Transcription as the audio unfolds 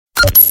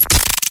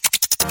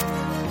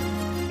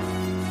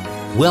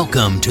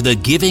Welcome to the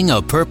Giving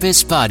a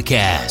Purpose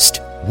podcast.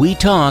 We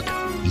talk,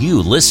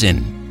 you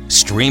listen.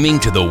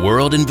 Streaming to the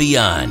world and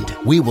beyond,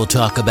 we will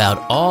talk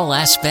about all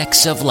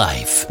aspects of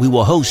life. We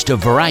will host a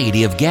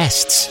variety of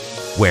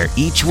guests, where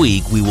each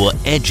week we will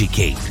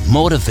educate,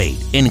 motivate,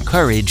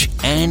 encourage,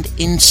 and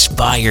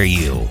inspire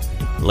you.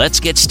 Let's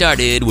get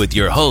started with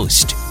your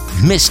host,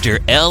 Mr.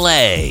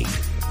 L.A.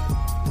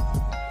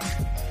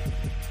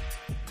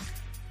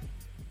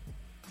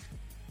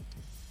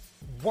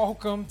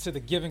 Welcome to the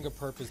Giving a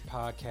Purpose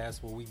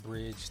podcast, where we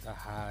bridge the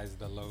highs,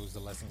 the lows,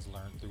 the lessons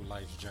learned through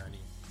life's journey,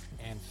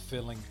 and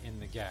filling in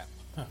the gap.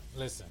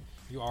 Listen,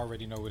 you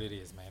already know what it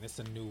is, man. It's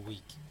a new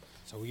week.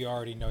 So we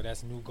already know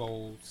that's new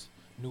goals,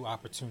 new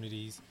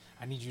opportunities.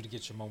 I need you to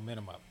get your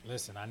momentum up.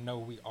 Listen, I know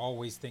we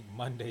always think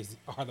Mondays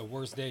are the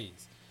worst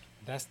days.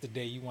 That's the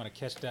day you want to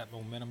catch that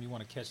momentum, you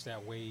want to catch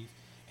that wave,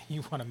 and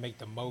you want to make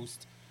the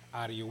most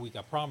out of your week.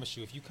 I promise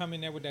you, if you come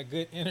in there with that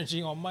good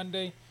energy on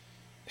Monday,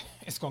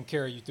 it's going to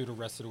carry you through the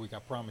rest of the week. I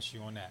promise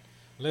you on that.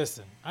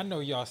 Listen, I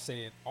know y'all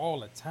say it all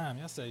the time.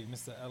 Y'all say,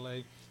 Mr.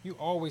 L.A., you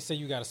always say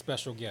you got a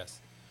special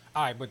guest.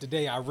 All right, but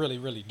today I really,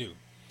 really do.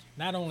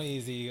 Not only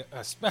is he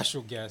a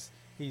special guest,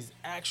 he's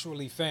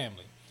actually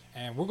family.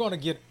 And we're going to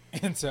get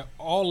into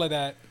all of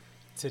that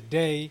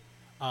today.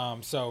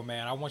 So,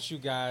 man, I want you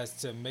guys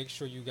to make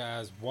sure you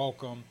guys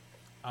welcome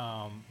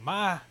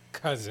my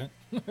cousin,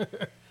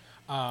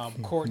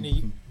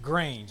 Courtney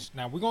Grange.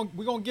 Now we're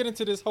gonna get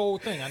into this whole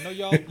thing. I know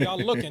y'all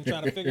looking,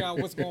 trying to figure out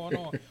what's going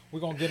on. We're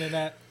gonna get in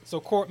that. So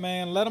Court,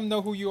 man, let them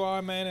know who you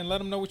are, man, and let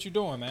them know what you're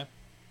doing, man.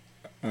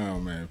 Oh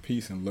man,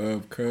 peace and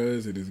love,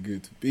 cuz. It is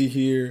good to be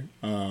here.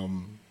 I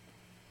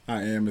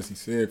am, as he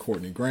said,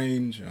 Courtney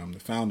Grange. I'm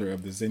the founder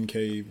of the Zen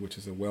Cave, which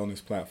is a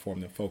wellness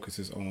platform that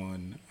focuses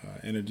on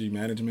energy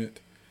management,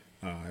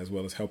 as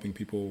well as helping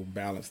people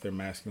balance their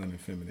masculine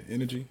and feminine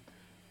energy.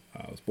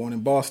 I was born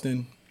in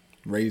Boston,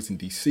 raised in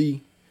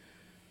D.C.,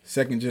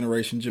 second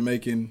generation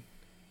Jamaican,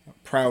 a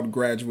proud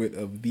graduate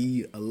of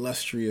the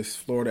illustrious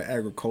Florida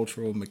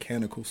Agricultural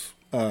Mechanical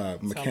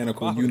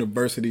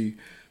University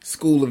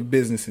School of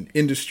Business and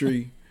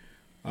Industry.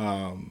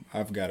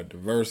 I've got a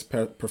diverse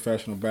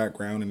professional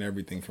background in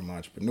everything from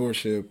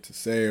entrepreneurship to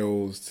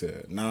sales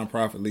to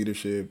nonprofit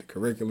leadership to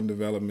curriculum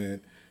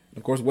development, and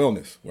of course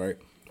wellness, right?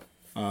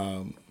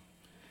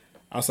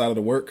 Outside of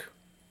the work,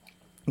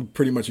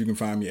 pretty much you can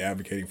find me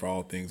advocating for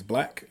all things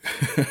Black,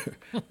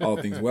 all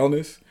things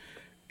wellness,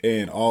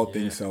 and all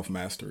things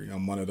self-mastery.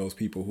 I'm one of those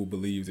people who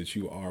believes that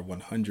you are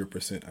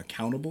 100%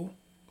 accountable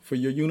for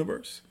your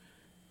universe.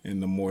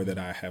 And the more that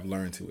I have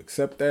learned to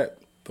accept that,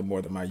 the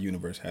more that my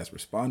universe has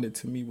responded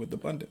to me with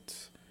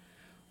abundance.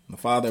 I'm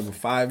the father of a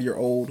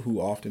 5-year-old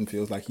who often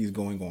feels like he's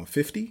going on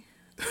 50.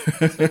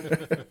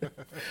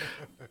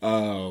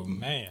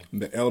 Man.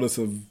 The eldest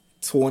of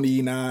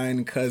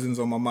 29 cousins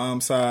on my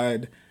mom's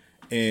side,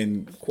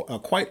 and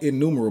quite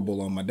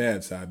innumerable on my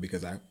dad's side,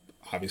 because I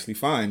obviously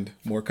find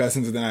more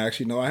cousins than I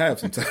actually know I have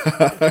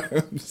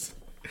sometimes.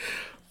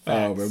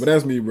 But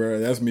that's me, bro.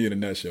 That's me in a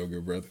nutshell,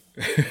 good brother.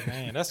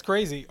 Man, that's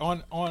crazy.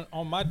 On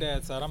my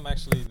dad's side, I'm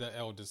actually the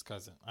eldest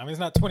cousin. I mean, it's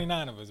not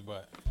 29 of us,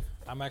 but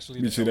I'm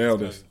actually the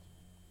eldest.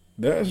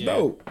 That's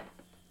dope.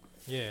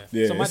 Yeah.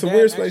 Yeah, so my it's a dad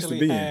weird space to actually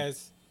be in.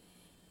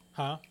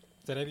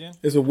 Say that again?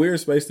 It's a weird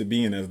space to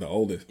be in as the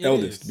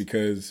eldest, is.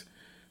 because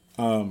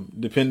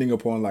depending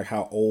upon like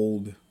how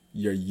old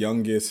your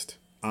youngest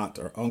aunt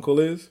or uncle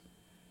is,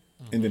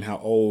 and then how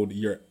old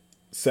your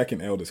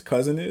second eldest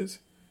cousin is,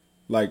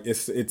 like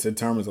it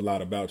determines a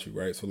lot about you,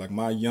 right? So like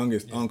my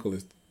youngest uncle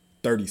is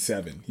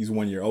 37. He's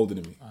 1 year older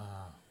than me.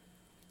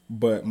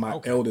 But my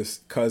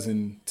eldest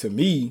cousin to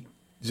me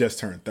just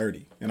turned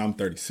 30, and I'm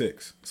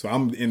 36. So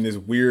I'm in this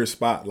weird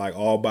spot, like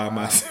all by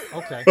myself.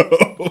 Okay.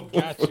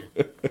 Got you.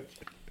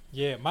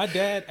 Yeah, my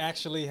dad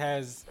actually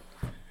has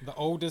the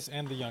oldest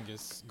and the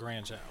youngest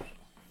grandchild.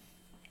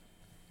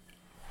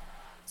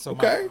 So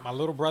my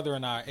little brother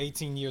and I are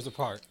 18 years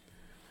apart.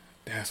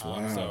 That's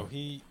wild. So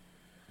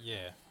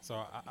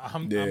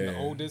I'm the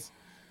oldest,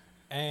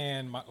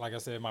 and like I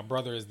said, my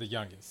brother is the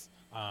youngest.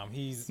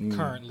 He's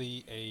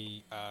currently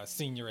a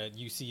senior at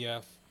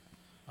UCF,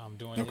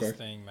 doing his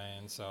thing,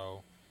 man.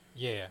 So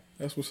yeah,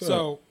 that's what's up.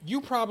 So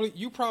you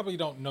probably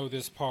don't know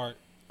this part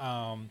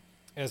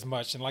as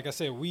much, and like I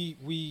said, we're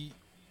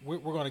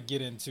going to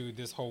get into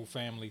this whole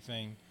family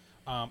thing.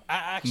 I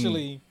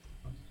actually,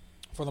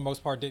 for the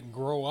most part, didn't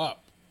grow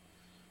up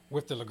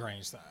with the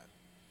LaGrange side.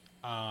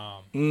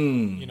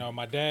 You know,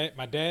 my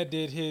dad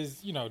did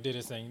his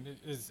thing.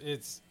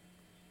 It's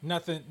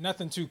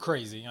nothing too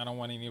crazy. I don't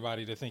want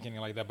anybody to think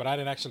anything like that, but I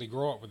didn't actually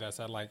grow up with that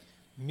side. Like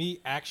me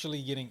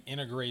actually getting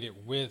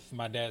integrated with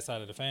my dad's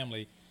side of the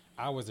family,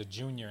 I was a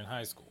junior in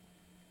high school.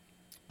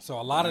 So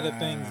a lot of the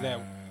things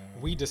that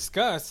we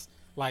discuss,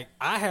 like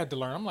I had to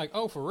learn. I'm like,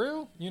 oh, for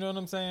real? You know what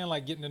I'm saying?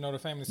 Like getting to know the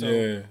family.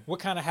 So what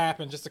kind of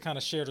happened, just to kind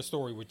of share the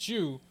story with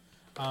you,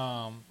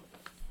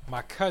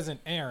 my cousin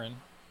Aaron,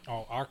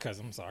 our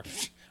cousin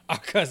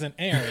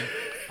Aaron,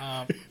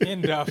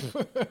 ended up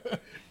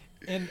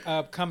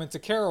coming to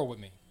Carroll with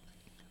me.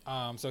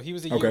 So he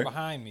was a year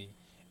behind me.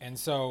 And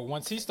so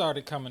once he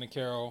started coming to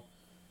Carroll,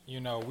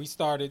 I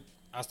started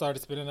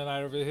spending the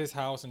night over at his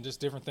house and just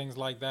different things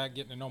like that,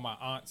 getting to know my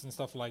aunts and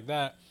stuff like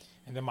that.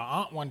 And then my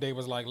aunt one day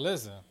was like,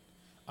 listen,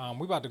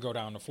 we about to go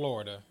down to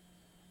Florida.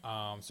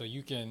 So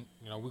you can,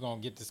 we're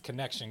going to get this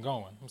connection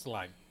going. I was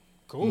like,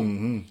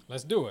 cool,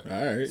 let's do it.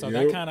 All right. So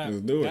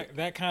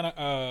that kind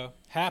of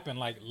happened.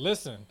 Like,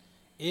 listen,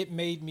 it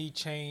made me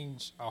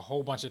change a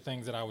whole bunch of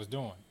things that I was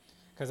doing.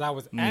 Because I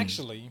was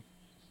actually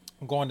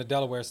going to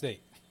Delaware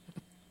State.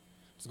 I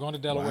was going to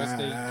Delaware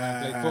State to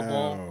play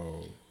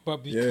football.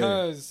 But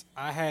because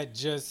I had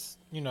just,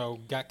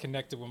 got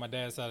connected with my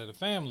dad's side of the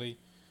family,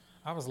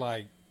 I was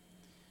like,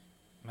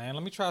 man,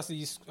 let me try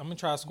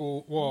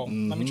school. Well,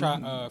 let me try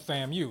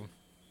FAMU.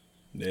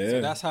 Yeah.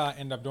 So that's how I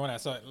ended up doing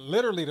that. So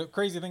literally the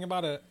crazy thing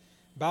about it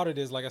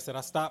is, like I said,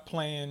 I stopped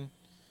playing.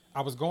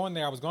 I was going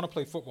there. I was going to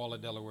play football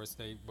at Delaware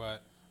State,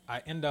 but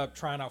I ended up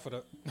trying out for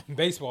the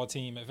baseball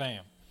team at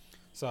FAM.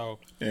 So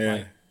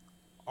like,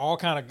 all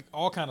kind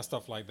of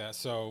stuff like that.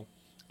 So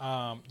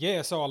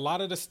so a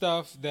lot of the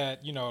stuff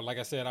that, like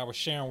I said, I was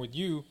sharing with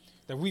you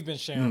that we've been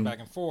sharing back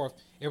and forth,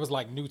 it was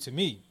like new to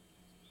me.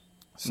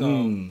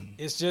 So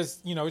it's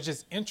just, it's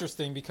just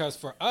interesting because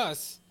for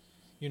us,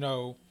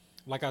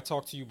 like I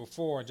talked to you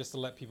before, just to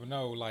let people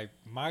know, like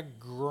my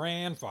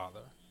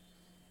grandfather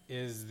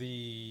is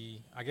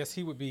I guess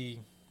he would be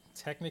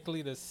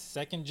technically the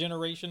second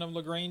generation of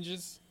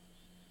LaGranges.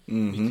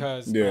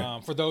 Because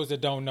for those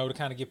that don't know, to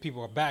kind of give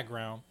people a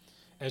background,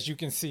 as you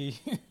can see,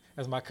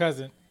 as my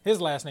cousin, his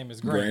last name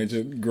is Grange.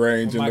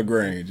 Grange and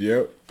LaGrange,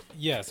 yep.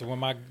 Yeah, so when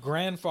my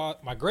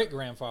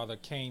great-grandfather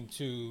came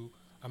to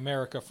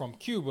America from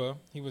Cuba,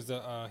 he was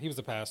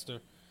a pastor.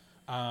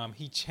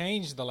 He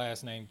changed the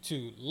last name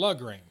to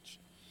LaGrange.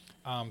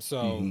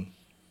 So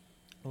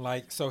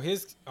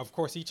of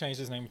course he changed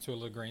his name to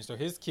LaGrange. So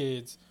his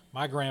kids,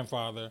 my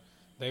grandfather,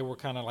 they were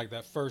kind of like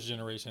that first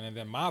generation, and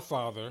then my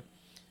father,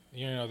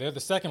 they're the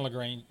second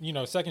LaGrange,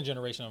 second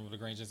generation of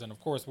LaGranges, and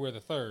of course we're the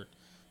third.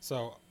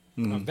 So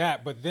of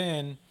that, but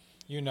then,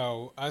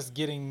 us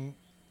getting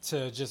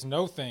to just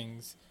know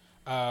things,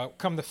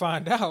 come to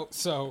find out.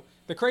 So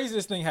the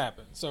craziest thing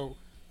happened. So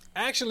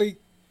actually,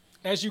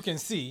 as you can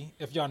see,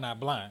 if y'all not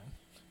blind,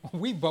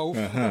 we both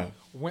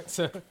went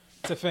to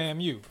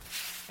FAMU.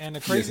 And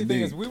the crazy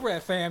thing is we were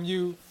at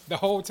FAMU the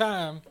whole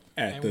time.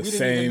 At the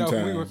same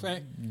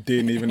time.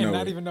 Didn't even know. And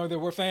not even know that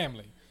we're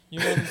family. You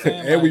know what I'm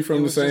saying? And we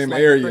from the same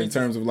area in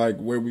terms of like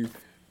where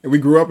we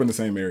grew up in the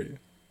same area.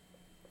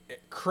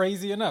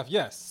 Crazy enough,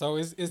 yes. So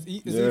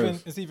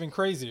it's even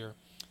crazier.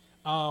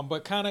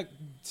 But kind of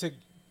to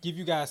give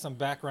you guys some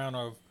background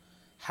of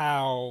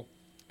how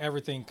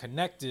everything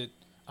connected,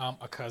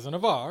 a cousin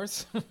of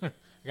ours, I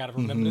got to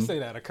remember to say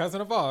that, a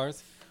cousin of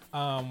ours,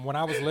 when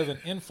I was living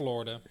in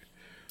Florida,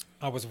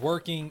 I was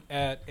working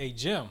at a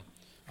gym.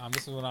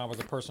 This is when I was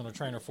a personal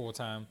trainer full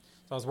time.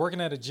 So I was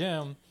working at a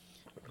gym.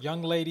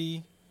 Young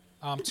lady,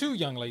 two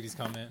young ladies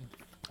come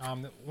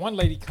in. One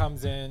lady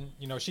comes in,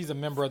 she's a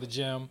member of the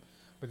gym.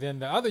 But then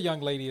the other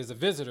young lady is a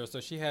visitor, so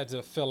she had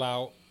to fill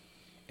out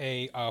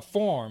a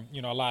form,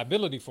 a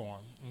liability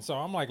form. And so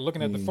I'm like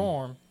looking at the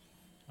form,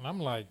 and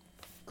I'm like,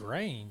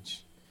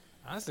 Grange.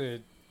 I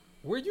said,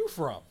 where you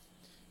from?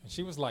 And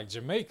she was like,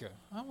 Jamaica.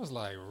 I was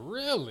like,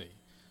 really?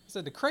 I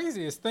said, the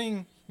craziest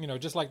thing,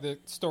 just like the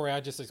story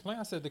I just explained,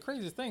 I said, the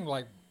craziest thing,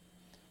 like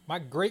my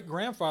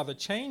great-grandfather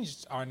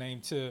changed our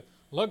name to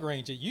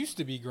LaGrange. It used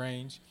to be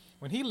Grange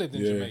when he lived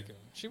in Jamaica.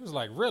 She was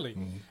like, really?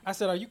 I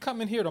said, are you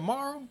coming here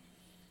tomorrow?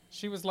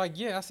 She was like,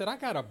 yeah. I said, I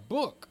got a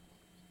book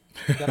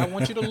that I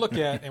want you to look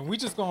at, and we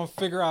just going to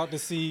figure out to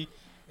see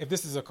if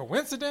this is a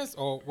coincidence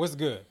or what's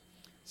good.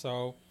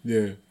 So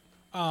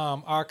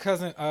our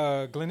cousin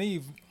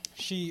Gleneve,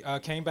 she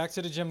came back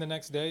to the gym the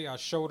next day. I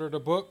showed her the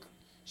book.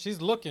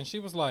 She's looking. She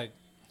was like,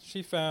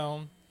 she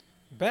found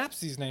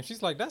Babsy's name.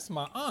 She's like, that's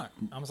my aunt.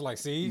 I was like,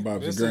 see?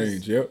 Babsy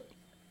Grange, yep.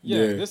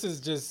 Yeah, this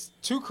is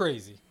just too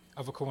crazy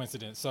of a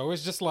coincidence. So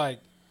it's just like,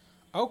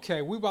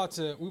 okay, we about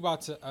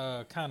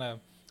to kind of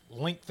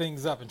link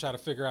things up and try to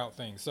figure out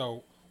things.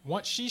 So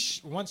once she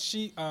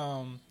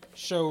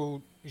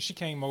showed, she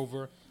came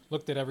over,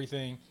 looked at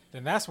everything,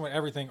 then that's when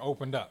everything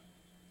opened up.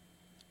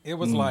 It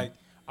was like,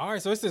 all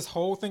right, so it's this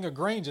whole thing of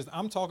Granges.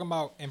 I'm talking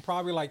about in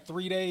probably like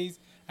 3 days,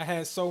 I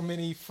had so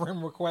many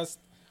friend requests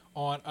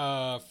on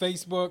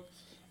Facebook.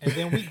 And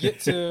then we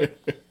get to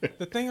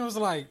the thing. I was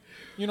like,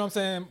 you know what I'm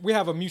saying? We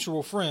have a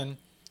mutual friend.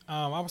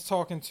 I was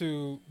talking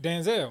to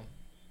Danzel.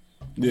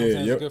 He's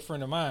a good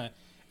friend of mine.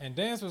 And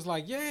Danz was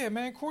like, yeah,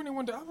 man, Courtney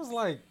went to, I was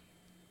like,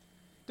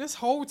 this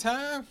whole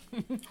time?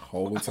 I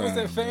was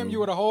at FAMU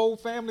with a whole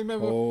family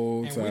member,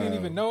 we didn't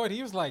even know it.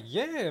 He was like,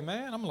 yeah,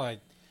 man. I'm like,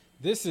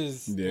 this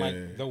is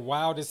like the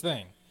wildest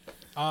thing.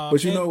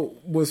 But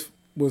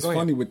what's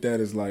funny with that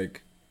is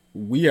like,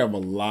 we have a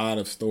lot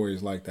of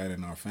stories like that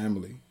in our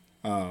family.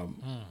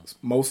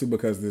 Mostly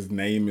because this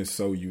name is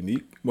so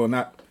unique.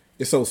 Well,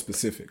 it's so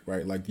specific,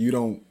 right? Like you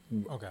don't,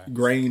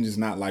 Grange is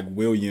not like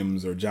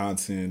Williams or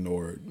Johnson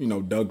or,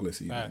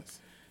 Douglas even.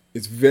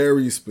 It's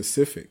very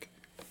specific.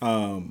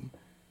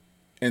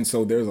 And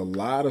so there's a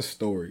lot of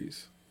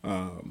stories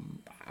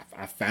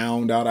I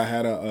found out I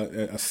had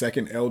a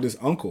second eldest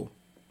uncle,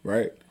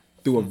 right?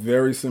 Through a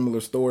very similar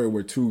story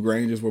where two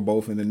Grangers were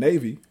both in the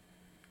Navy,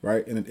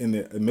 right? In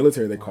the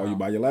military, they call you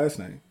by your last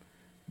name.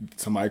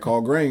 Somebody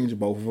called Grange,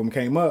 both of them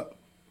came up,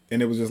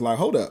 and it was just like,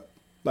 hold up,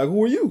 like,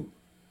 who are you?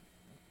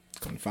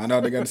 Come to find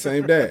out they got the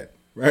same dad,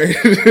 right?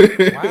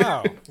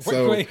 Wow.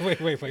 So, wait. Yeah,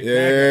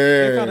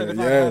 They found out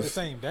they had the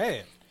same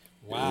dad.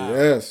 Wow.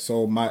 Yes.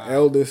 So my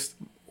eldest,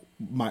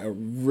 my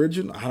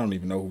original, I don't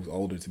even know who's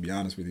older, to be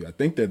honest with you. I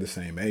think they're the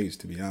same age,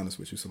 to be honest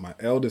with you. So my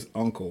eldest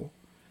uncle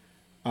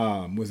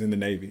was in the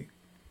Navy.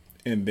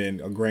 And then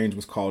a Grange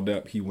was called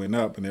up. He went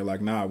up, and they're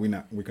like, "Nah, we're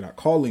not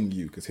calling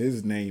you because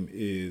his name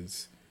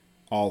is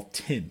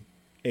Alton,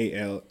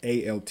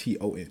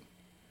 Alton.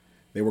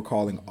 They were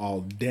calling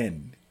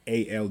Alden,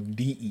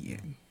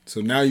 Alden.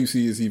 So now you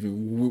see it's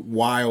even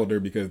wilder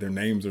because their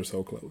names are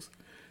so close.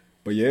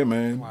 But yeah,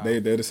 man, Wow.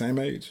 they're the same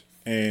age,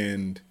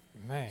 and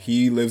Man.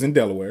 he lives in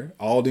Delaware.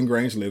 Alden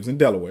Grange lives in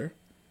Delaware.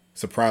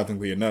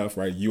 Surprisingly enough,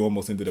 right? You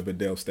almost ended up in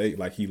Del State,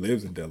 like he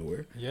lives in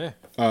Delaware. Yeah.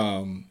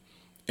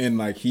 And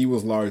like he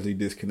was largely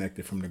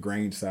disconnected from the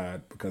Grange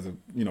side because of,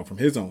 from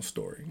his own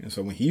story. And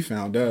so when he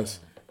found us,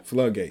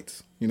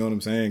 floodgates, you know what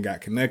I'm saying? Got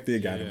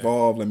connected, got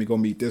involved. Let me go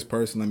meet this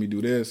person. Let me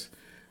do this.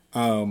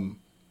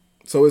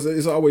 So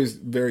it's always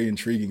very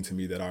intriguing to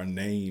me that our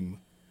name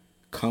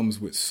comes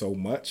with so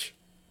much.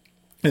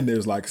 And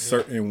there's like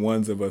certain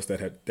ones of us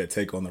that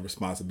take on the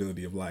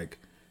responsibility of like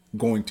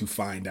going to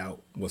find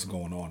out what's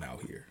going on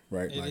out here,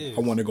 right? I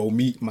want to go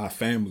meet my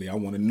family. I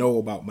want to know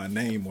about my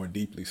name more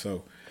deeply.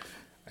 So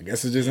I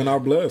guess it's just in our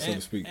blood, so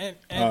to speak.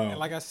 And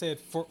like I said,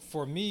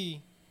 for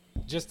me,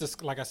 just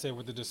this, like I said,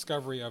 with the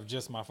discovery of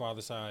just my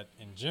father's side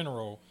in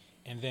general,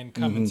 and then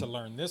coming to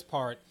learn this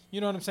part,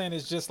 you know what I'm saying?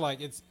 It's just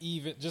like, it's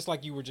even, just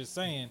like you were just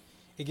saying,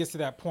 it gets to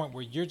that point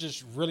where you're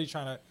just really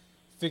trying to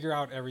figure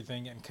out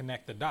everything and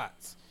connect the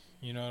dots.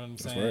 You know what I'm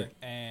saying? Right.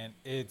 And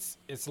it's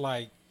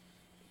like,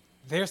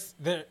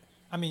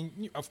 I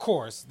mean, of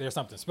course, there's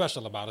something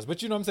special about us,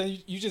 but you know what I'm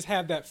saying? You just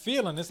have that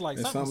feeling. It's like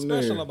something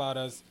special there about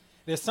us.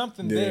 There's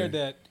something there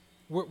that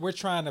we're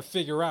trying to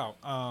figure out.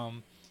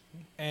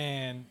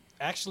 And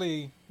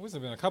actually, what's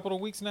it been, a couple of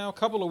weeks now? A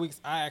couple of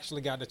weeks, I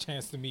actually got the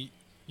chance to meet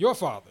your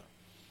father.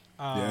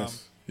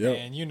 Yes. Yep.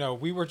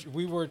 And,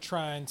 we were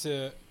trying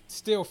to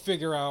still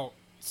figure out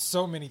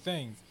so many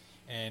things.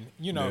 And,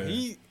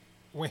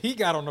 when he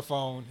got on the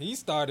phone, he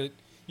started,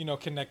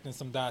 connecting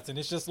some dots. And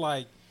it's just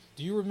like,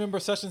 do you remember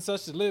such and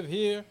such that live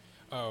here?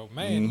 Oh,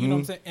 man, you know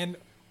what I'm saying?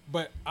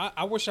 But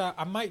I wish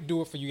I might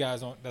do it for you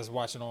guys that's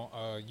watching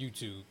on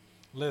YouTube.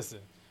 Listen,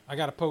 I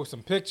got to post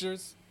some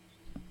pictures.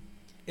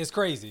 It's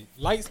crazy.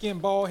 Light skin,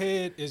 bald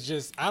head is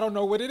just, I don't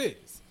know what it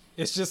is.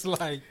 It's just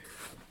like.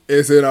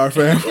 It's in our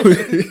family.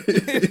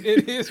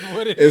 It is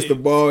what it is. It's the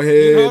bald head.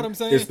 You know what I'm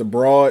saying? It's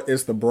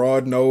the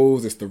broad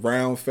nose. It's the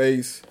round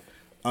face.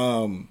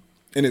 And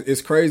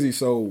it's crazy.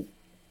 So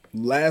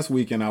last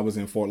weekend I was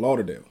in Fort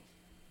Lauderdale.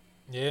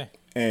 Yeah.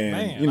 And,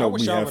 Man,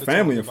 we have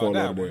family in Fort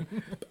Lauderdale.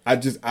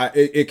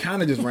 It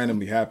kind of just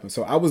randomly happened.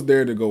 So I was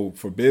there to go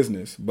for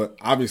business, but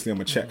obviously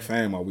I'm a Czech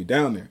fan while we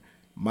down there.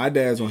 My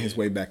dad's on his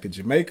way back to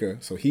Jamaica,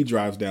 so he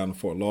drives down to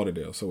Fort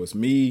Lauderdale. So it's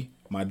me,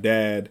 my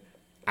dad,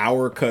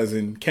 our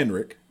cousin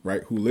Kenrick,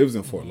 right, who lives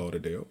in Fort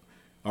Lauderdale,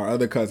 our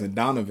other cousin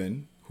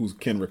Donovan, who's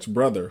Kenrick's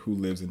brother, who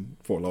lives in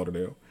Fort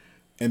Lauderdale,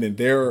 and then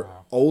their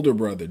older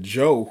brother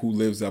Joe, who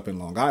lives up in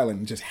Long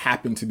Island, just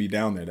happened to be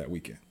down there that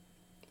weekend.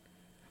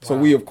 So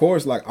we, of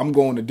course, like, I'm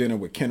going to dinner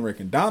with Kenrick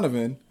and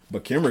Donovan,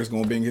 but Kenrick's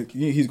going to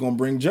he's going to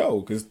bring Joe,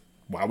 because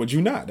why would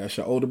you not? That's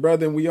your older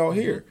brother, and we all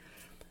here.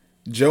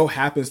 Joe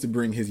happens to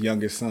bring his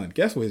youngest son.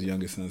 Guess what his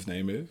youngest son's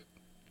name is?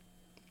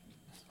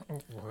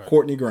 What?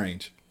 Courtney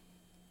Grange.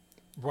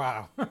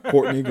 Wow.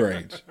 Courtney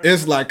Grange.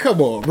 It's like,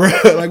 come on, bro.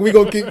 Like, we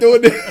going to keep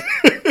doing this.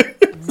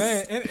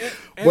 Man, and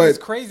But- it's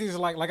crazy. It's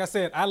like I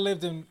said, I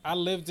lived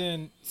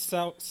in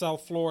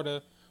South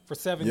Florida for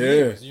 7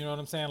 years. You know what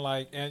I'm saying?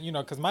 Like, and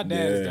because my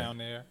dad is down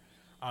there,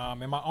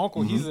 and my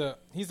uncle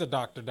he's a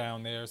doctor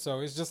down there. So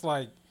it's just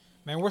like,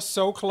 man, we're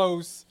so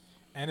close,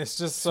 and it's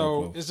just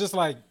so it's just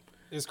like,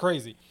 it's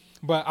crazy.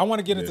 But I want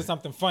to get into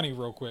something funny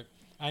real quick.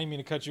 I didn't mean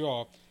to cut you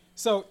off.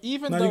 So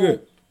even No, you're though,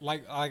 good.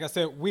 like I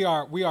said, we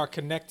are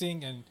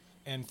connecting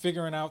and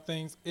figuring out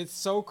things. It's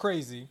so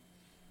crazy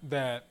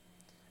that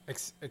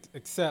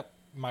except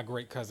my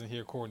great cousin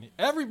here, Courtney,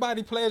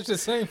 everybody pledged the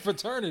same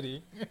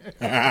fraternity.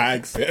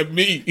 Except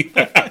me.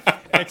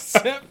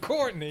 Except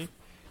Courtney.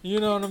 You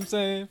know what I'm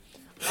saying?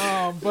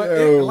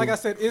 But like I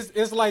said,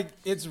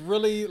 it's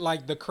really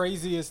like the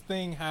craziest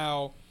thing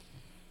how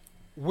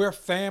we're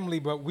family,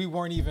 but we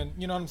weren't even,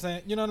 you know what I'm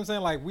saying? You know what I'm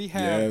saying? Like, we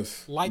have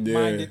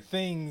like-minded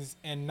things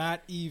and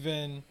not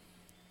even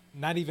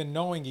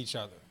knowing each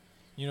other.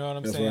 You know what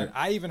I'm saying? Right.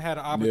 I even had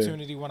an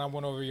opportunity when I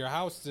went over to your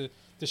house to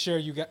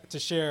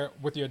share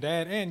with your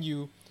dad and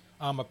you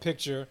a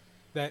picture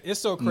that is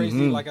so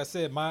crazy. Like I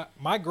said,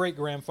 my great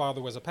grandfather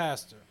was a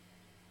pastor,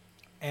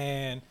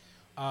 and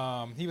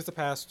he was a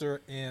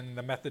pastor in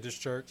the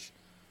Methodist Church,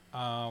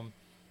 and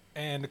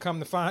to come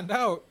to find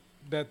out,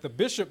 that the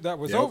bishop that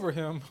was over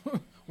him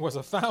was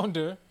a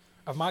founder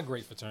of my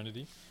great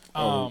fraternity.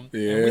 And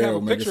we have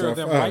a picture of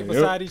them right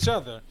beside each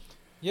other.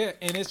 Yeah,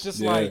 and it's just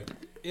like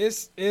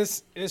it's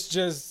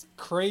just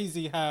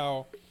crazy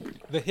how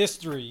the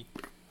history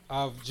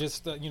of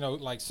just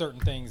like certain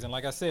things, and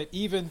like I said,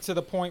 even to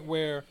the point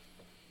where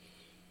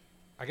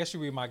I guess she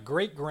would be my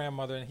great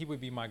grandmother and he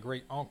would be my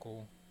great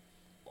uncle,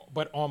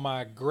 but on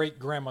my great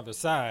grandmother's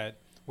side,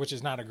 which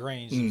is not a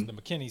Grange, it's the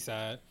McKinney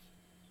side,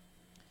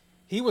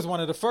 he was one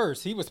of the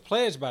first. He was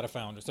pledged by the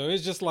founder, so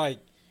it's just like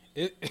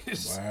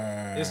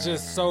it's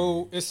just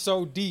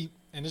so deep,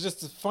 and it's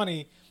just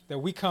funny that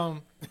we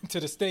come to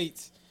the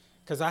States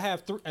because I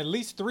have at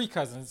least 3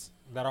 cousins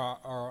that are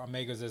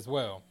Omegas as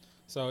well.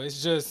 So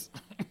it's just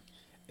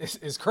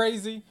it's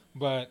crazy,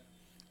 but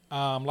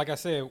like I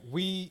said,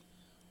 we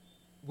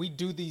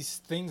do these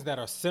things that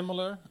are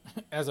similar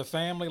as a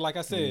family. Like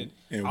I said,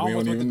 I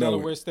almost went to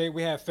Delaware State.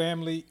 We have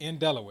family in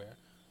Delaware.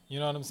 You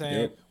know what I'm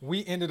saying? Yep.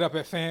 We ended up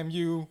at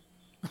FAMU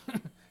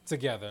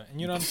together. And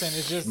you know what I'm saying?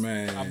 It's just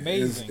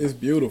amazing. It's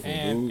beautiful,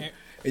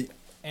 dude.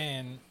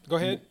 And go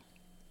ahead.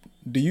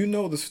 Do you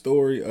know the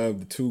story of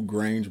the 2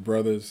 Grange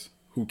brothers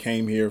who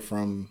came here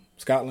from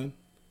Scotland?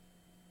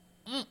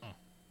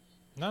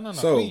 No.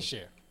 So, please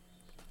share.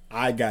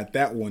 I got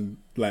that one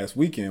last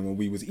weekend when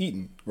we was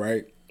eating,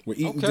 right? We're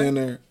eating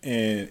dinner,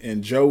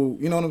 and Joe,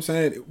 you know what I'm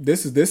saying?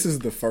 This is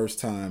the first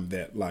time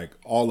that like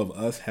all of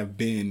us have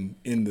been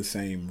in the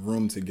same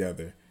room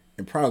together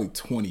in probably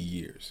 20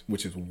 years,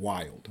 which is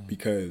wild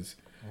because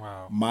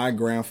my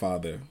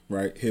grandfather,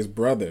 right, his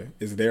brother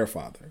is their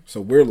father.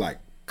 So we're like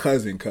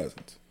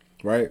cousins,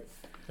 right?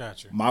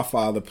 Gotcha. My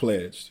father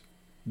pledged.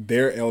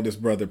 Their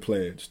eldest brother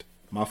pledged.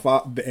 My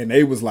father, and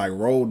they was like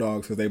road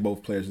dogs because they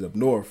both pledged up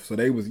north. So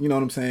they was, you know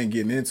what I'm saying,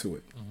 getting into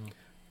it.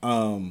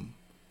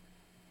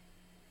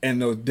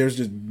 And there's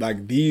just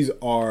like, these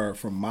are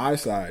from my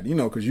side, you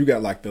know, because you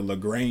got like the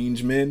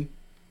LaGrange men.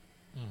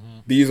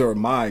 These are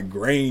my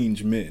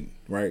Grange men,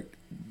 right?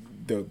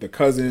 The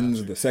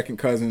cousins, the second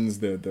cousins,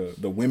 the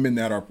women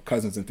that are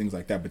cousins and things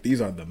like that. But these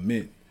are the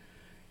men.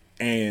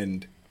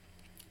 And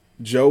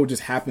Joe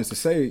just happens to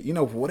say, you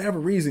know, for whatever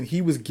reason,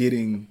 he was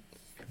getting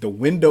the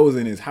windows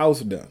in his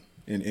house done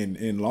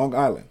in Long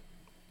Island.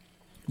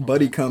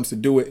 Buddy comes to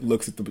do it,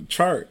 looks at the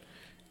chart,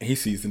 and he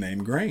sees the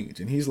name Grange.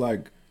 And he's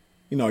like,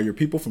 you know, you're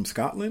people from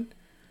Scotland?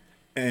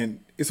 And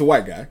it's a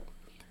white guy.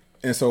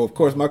 And so, of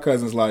course, my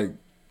cousin's like,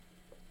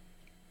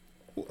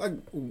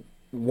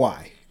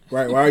 why?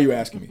 Right? Why are you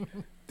asking me?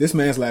 This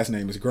man's last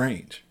name is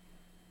Grange.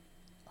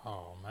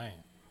 Oh,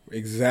 man.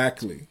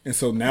 Exactly. And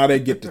so now they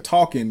get to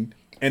talking,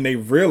 and they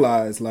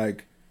realize,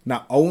 like,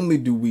 not only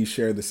do we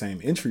share the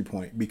same entry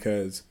point,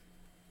 because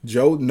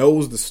Joe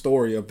knows the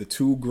story of the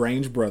 2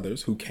 Grange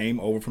brothers who came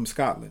over from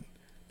Scotland.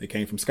 They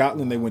came from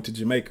Scotland, they went to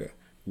Jamaica.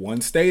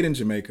 One stayed in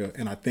Jamaica,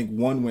 and I think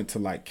one went to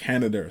like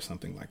Canada or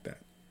something like that.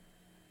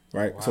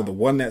 Right? Wow. So the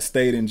one that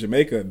stayed in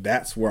Jamaica,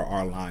 that's where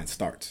our line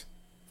starts.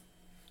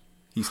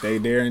 He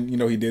stayed there and, you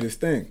know, he did his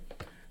thing.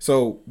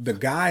 So the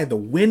guy, the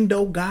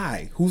window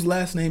guy, whose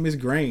last name is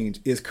Grange,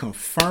 is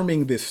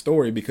confirming this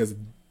story because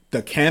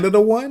the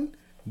Canada one,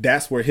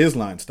 that's where his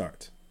line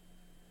starts.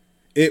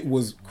 It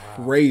was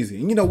crazy.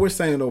 And, you know, we're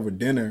saying it over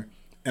dinner,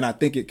 and I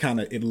think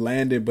it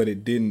landed, but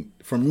it didn't.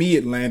 For me,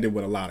 it landed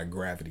with a lot of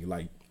gravity.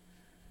 Like,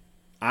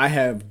 I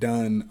have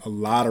done a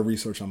lot of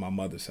research on my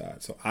mother's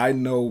side. So I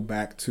know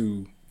back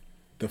to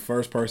the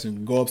first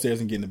person, go upstairs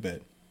and get into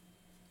bed.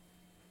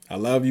 I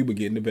love you, but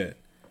get into bed.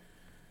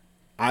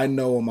 I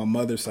know on my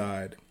mother's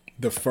side,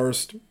 the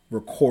first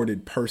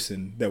recorded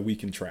person that we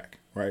can track,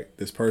 right?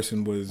 This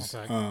person was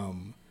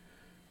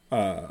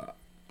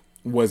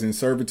in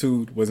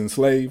servitude, was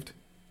enslaved.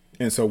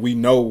 And so we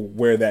know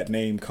where that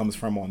name comes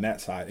from on that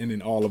side. And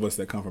then all of us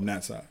that come from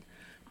that side.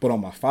 But on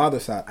my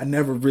father's side, I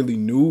never really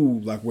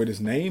knew like where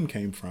this name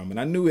came from. And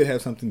I knew it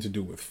had something to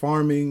do with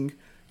farming.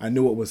 I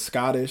knew it was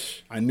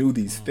Scottish. I knew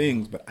these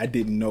things, but I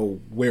didn't know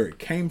where it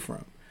came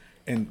from.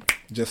 And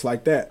just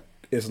like that,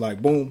 it's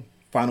like, boom,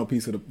 final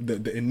piece of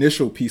the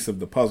initial piece of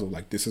the puzzle.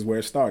 Like, this is where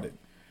it started.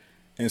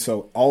 And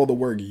so all the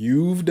work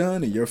you've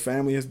done and your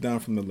family has done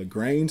from the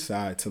LaGrange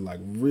side to like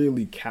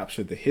really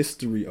capture the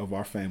history of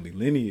our family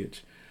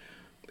lineage.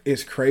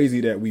 It's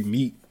crazy that we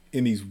meet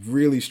in these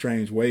really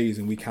strange ways,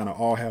 and we kind of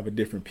all have a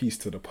different piece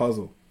to the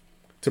puzzle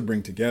to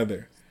bring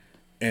together.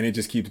 And it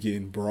just keeps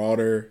getting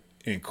broader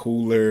and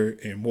cooler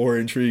and more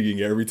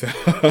intriguing every time.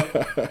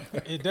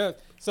 It does.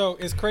 So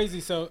it's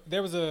crazy. So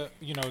there was the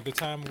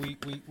time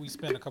we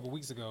spent a couple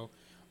weeks ago,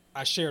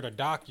 I shared a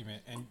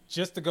document, and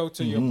just to go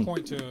to your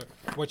point to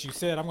what you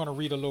said, I'm going to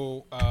read a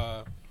little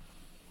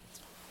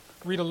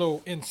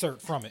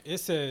insert from it. It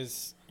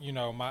says, you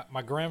know,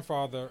 my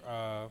grandfather,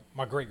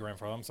 my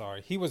great-grandfather, I'm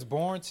sorry, he was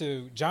born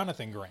to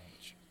Jonathan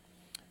Grange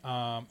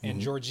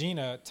and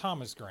Georgina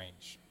Thomas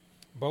Grange,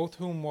 both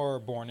whom were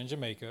born in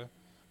Jamaica.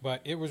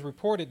 But it was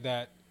reported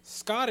that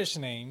Scottish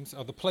names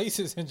of the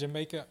places in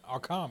Jamaica are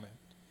common,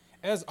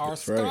 as are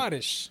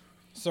Scottish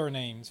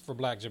surnames for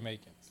Black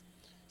Jamaicans.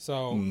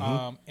 So,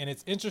 and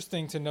it's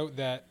interesting to note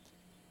that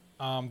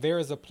there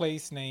is a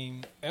place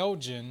named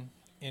Elgin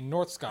in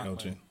North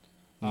Scotland,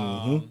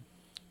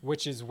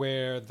 which is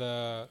where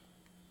the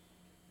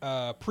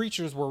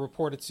preachers were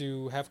reported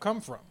to have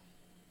come from.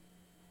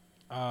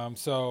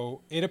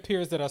 So it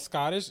appears that a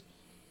Scottish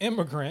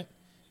immigrant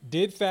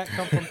did in fact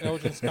come from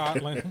Elgin,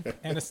 Scotland,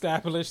 and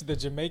established the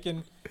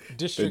Jamaican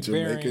district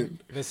bearing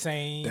the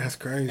same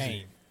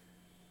name.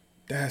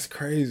 That's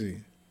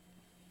crazy.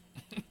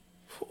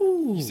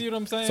 You see what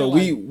I'm saying? So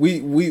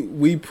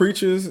we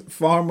preachers,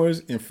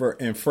 farmers,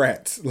 and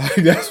frats. Like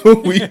that's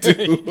what we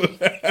do.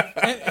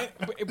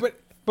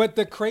 But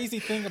the crazy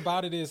thing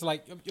about it is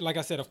like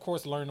I said, of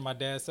course, learning my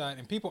dad's side,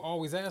 and people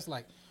always ask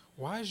like,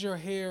 why is your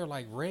hair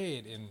like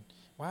red and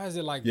why is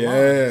it like blonde?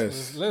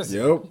 Yes.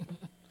 Listen.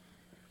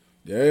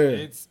 Yep.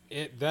 Yeah.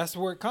 That's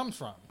where it comes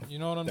from. You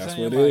know what I'm saying? That's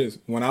what it is.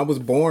 When I was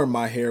born,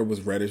 my hair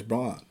was reddish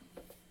blonde.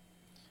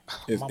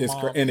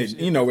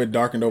 It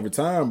darkened over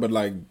time, but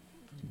like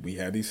we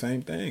had these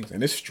same things,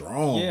 and it's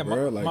strong. Yeah,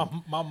 bro.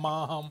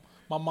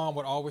 My mom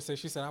would always say,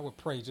 she said, I would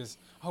pray, just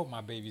hope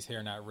my baby's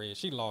hair not red.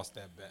 She lost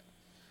that bet.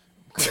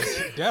 Because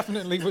it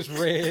definitely was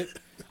red.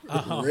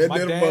 My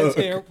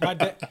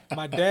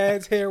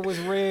dad's hair was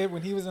red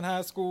when he was in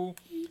high school,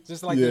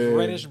 just like this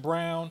reddish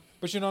brown.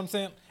 But you know what I'm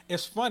saying?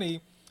 It's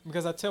funny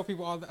because I tell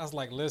people I was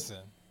like, listen,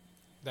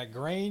 that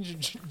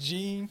Grange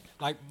gene,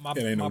 like my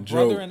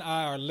brother and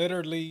I are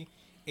literally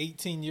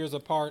 18 years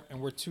apart, and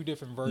we're two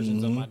different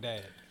versions of my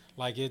dad.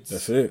 Like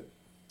that's it.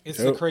 It's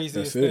the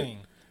craziest thing.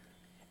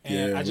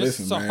 And I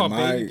just saw a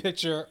baby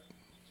picture.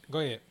 Go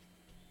ahead.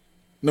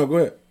 No, go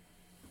ahead.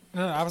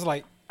 No, I was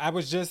like, I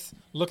was just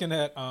looking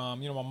at, my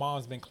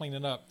mom's been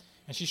cleaning up,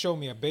 and she showed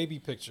me a baby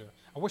picture.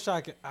 I wish I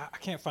could. I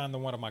can't find the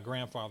one of my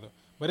grandfather,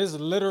 but it's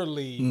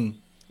literally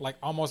like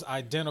almost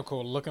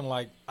identical, looking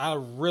like I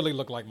really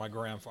look like my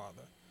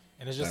grandfather,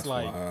 and it's just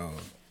wild.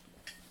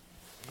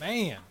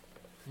 Man,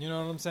 you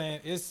know what I'm saying?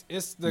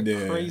 It's the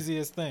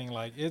craziest thing.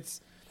 Like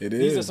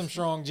these are some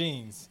strong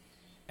genes,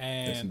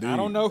 and I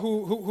don't know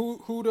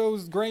who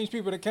those Grange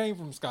people that came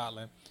from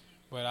Scotland,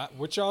 but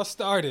what y'all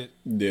started.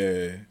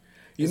 Yeah.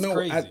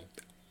 Crazy.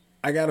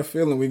 I got a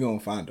feeling we're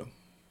gonna find them.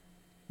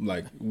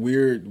 Like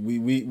we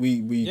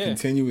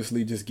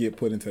continuously just get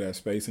put into that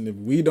space, and if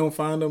we don't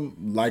find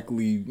them,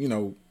 likely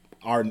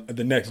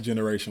the next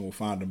generation will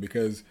find them,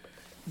 because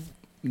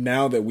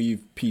now that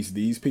we've pieced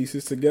these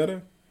pieces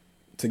together,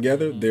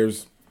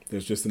 there's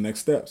just the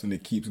next steps, and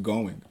it keeps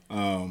going.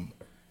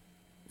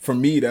 For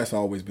me, that's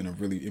always been a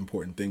really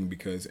important thing,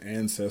 because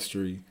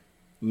ancestry,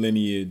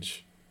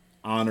 lineage,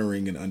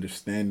 honoring and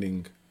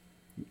understanding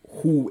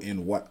who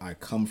and what I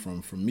come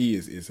from, for me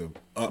is of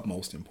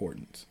utmost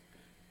importance.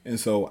 And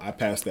so I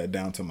pass that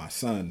down to my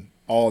son,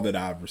 all that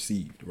I've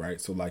received,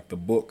 right? So like the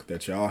book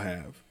that y'all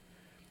have,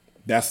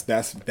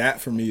 that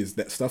for me is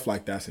that stuff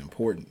like that's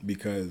important,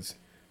 because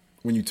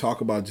when you talk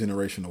about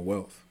generational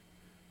wealth,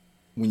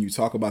 when you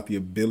talk about the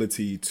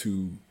ability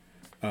to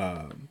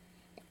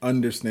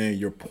understand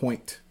your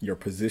point, your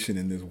position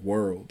in this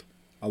world,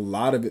 a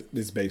lot of it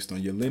is based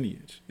on your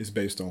lineage. It's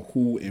based on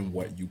who and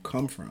what you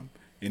come from.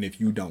 And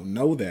if you don't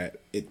know that,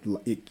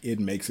 it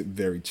makes it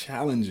very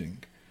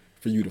challenging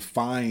for you to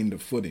find a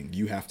footing.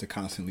 You have to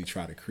constantly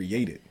try to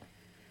create it.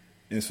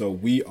 And so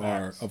we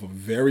are of a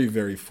very,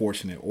 very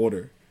fortunate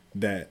order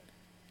that,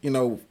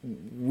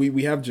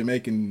 we have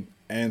Jamaican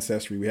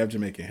ancestry, we have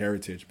Jamaican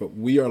heritage, but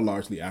we are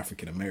largely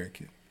African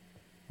American,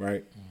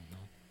 right? Mm-hmm.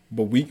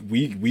 But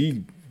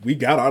we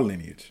got our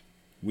lineage.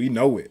 We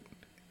know it.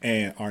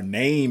 And our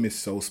name is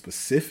so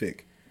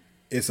specific,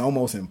 it's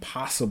almost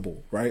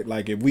impossible, right?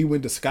 Like if we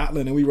went to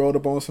Scotland and we rolled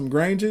up on some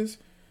Granges,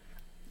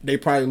 they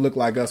probably look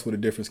like us with a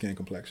different skin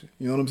complexion.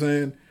 You know what I'm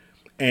saying?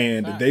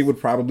 And they would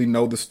probably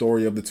know the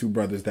story of the two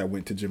brothers that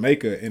went to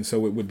Jamaica. And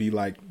so it would be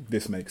like,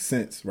 this makes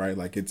sense, right?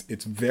 Like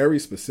it's very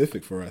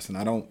specific for us. And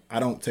I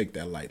don't take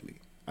that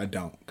lightly. I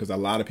don't, because a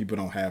lot of people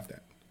don't have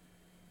that.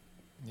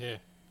 Yeah.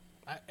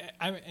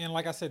 And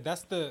like I said,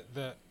 that's the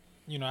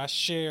I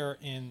share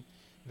in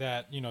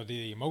that,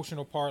 the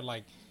emotional part,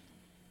 like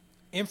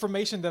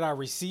information that I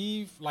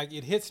receive, like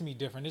it hits me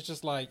different. It's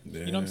just like,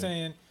 you know what I'm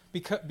saying?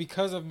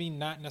 Because of me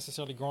not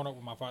necessarily growing up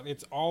with my father,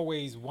 it's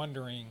always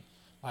wondering,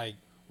 like,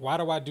 why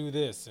do I do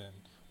this? And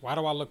why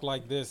do I look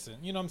like this?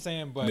 And you know what I'm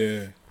saying? But,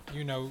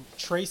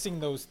 tracing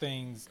those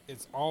things,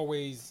 it's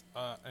always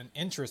an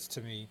interest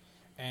to me.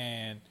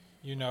 And,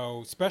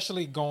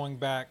 especially going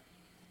back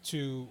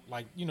to,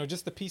 like,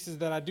 just the pieces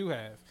that I do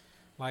have.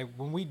 Like,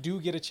 when we do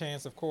get a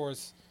chance, of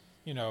course,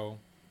 we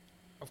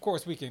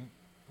can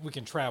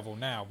travel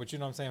now. But you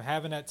know what I'm saying?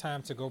 Having that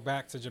time to go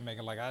back to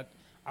Jamaica, like,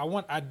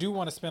 I do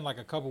want to spend like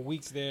a couple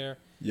weeks there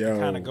and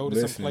kind of go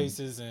to some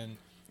places and,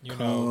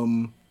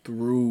 come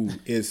through.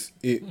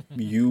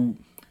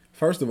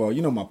 First of all,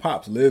 my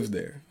pops lives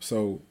there.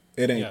 So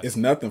it's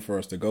nothing for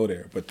us to go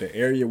there. But the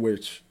area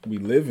which we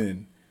live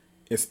in,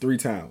 it's 3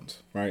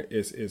 towns, right?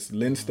 It's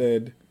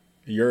Linstead,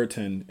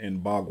 Yurton,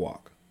 and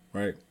Bogwalk,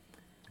 right?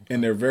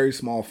 And they're very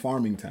small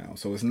farming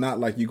towns. So it's not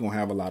like you're going to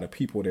have a lot of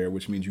people there,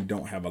 which means you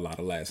don't have a lot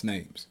of last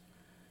names.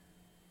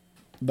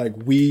 like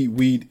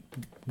we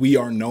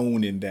are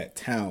known in that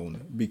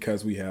town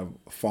because we have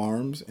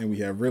farms and we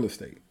have real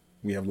estate.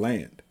 We have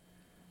land.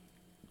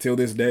 Till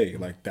this day,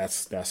 like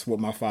that's what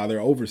my father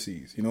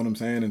oversees. You know what I'm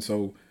saying? And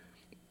so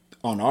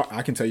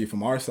I can tell you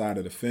from our side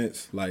of the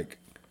fence, like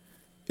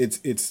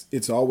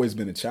it's always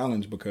been a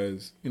challenge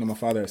because, you know, my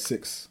father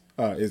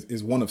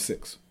is one of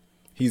six.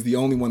 He's the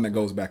only one that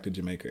goes back to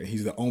Jamaica.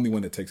 He's the only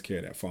one that takes care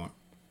of that farm.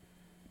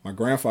 My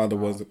grandfather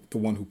was the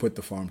one who put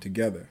the farm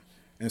together.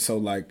 And so,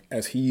 like,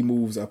 as he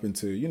moves up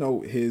into, you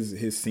know,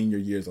 his senior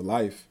years of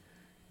life,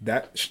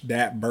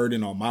 that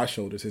burden on my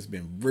shoulders has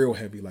been real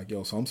heavy. Like,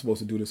 yo, so I'm supposed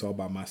to do this all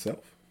by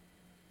myself.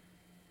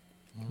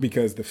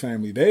 Because the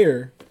family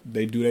there,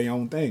 they do their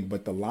own thing.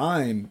 But the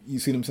line, you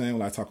see what I'm saying?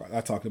 When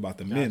I talked about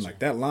the men, like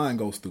that line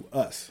goes through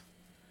us.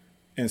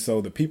 And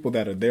so the people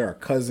that are there are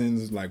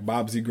cousins, like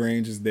Bobsy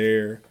Grange is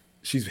there.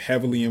 She's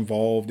heavily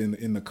involved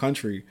in the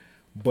country,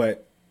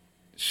 but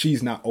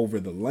she's not over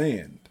the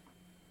land.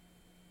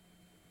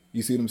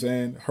 You see what I'm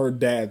saying?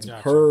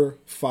 Her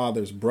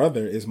father's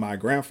brother is my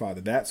grandfather.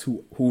 That's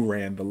who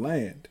ran the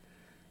land.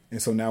 And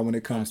so now when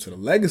it comes to the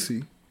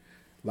legacy,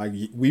 like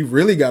we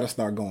really got to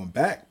start going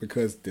back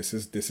because this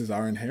is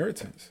our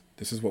inheritance.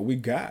 This is what we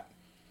got.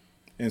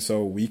 And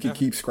so we can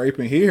keep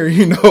scraping here,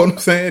 you know what I'm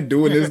saying?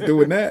 Doing this,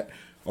 doing that.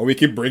 Or we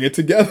can bring it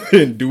together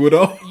and do it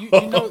all.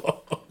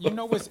 You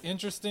know what's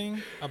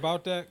interesting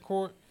about that,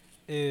 Court,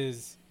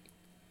 is,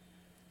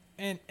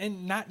 and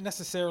not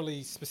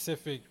necessarily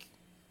specific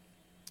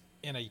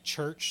in a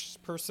church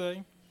per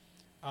se,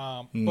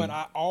 but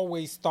I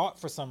always thought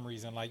for some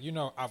reason, like, you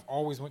know, I've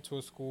always went to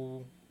a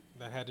school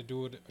that had to do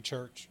with a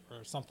church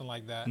or something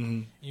like that.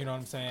 Mm-hmm. You know what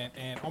I'm saying?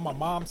 And on my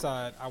mom's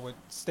side, I would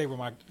stay with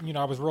I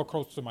was real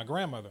close to my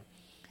grandmother.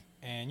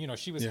 And, you know,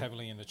 she was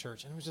heavily in the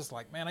church. And it was just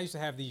like, man, I used to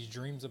have these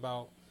dreams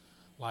about,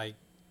 like,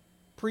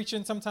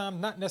 preaching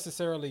sometimes, not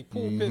necessarily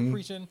pulpit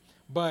preaching,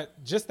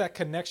 but just that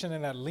connection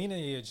and that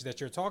lineage that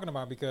you're talking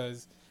about,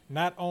 because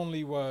not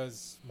only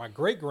was my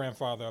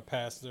great-grandfather a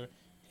pastor,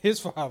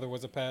 his father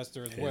was a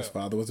pastor as well. His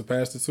father was a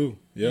pastor too.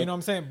 Yep. You know what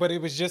I'm saying? But it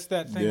was just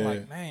that thing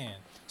like, man.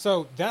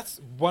 So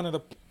that's one of the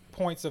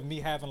points of me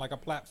having like a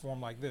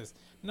platform like this.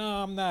 No,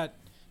 I'm not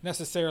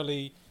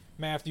necessarily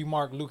Matthew,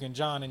 Mark, Luke, and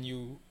John and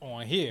you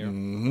on here.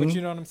 Mm-hmm. But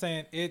you know what I'm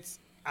saying? This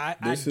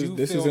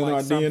is in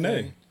our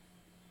DNA.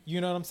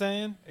 You know what I'm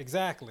saying?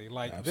 Exactly.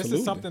 Like Absolutely. This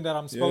is something that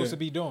I'm supposed to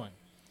be doing.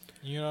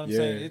 You know what I'm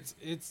saying?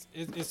 It's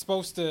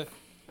supposed to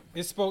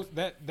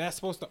that's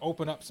supposed to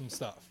open up some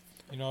stuff.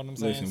 You know what I'm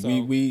saying? Listen,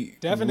 so we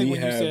definitely we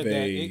when you said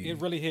that, it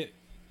really hit.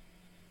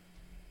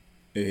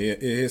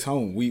 It hits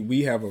home.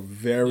 We have a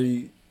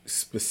very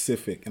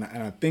specific, and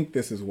I think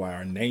this is why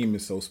our name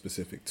is so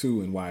specific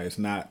too, and why it's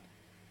not,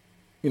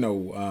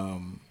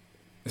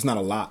 it's not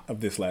a lot of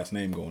this last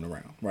name going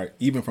around, right?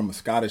 Even from a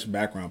Scottish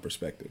background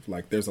perspective,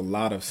 like there's a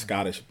lot of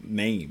Scottish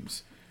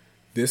names.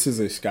 This is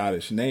a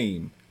Scottish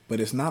name, but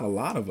it's not a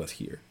lot of us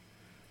here.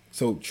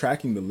 So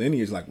tracking the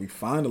lineage, like we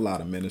find a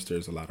lot of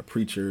ministers, a lot of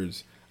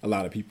preachers, a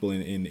lot of people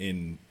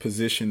in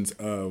positions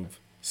of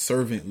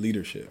servant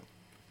leadership.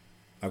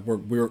 Like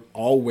we're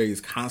always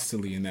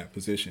constantly in that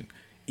position,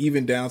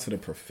 even down to the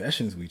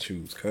professions we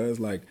choose. Cause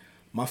like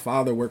my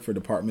father worked for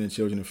Department of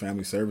Children and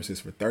Family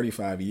Services for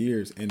 35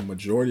 years. And the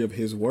majority of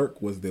his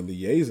work was the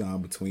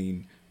liaison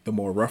between the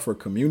more rougher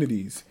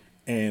communities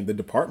and the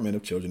Department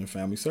of Children and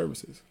Family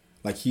Services.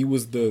 Like he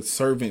was the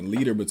servant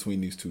leader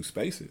between these two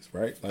spaces,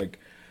 right? Like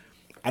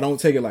I don't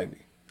take it lightly.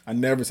 I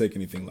never take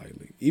anything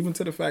lightly. Even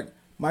to the fact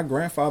my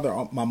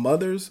grandfather, my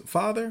mother's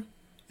father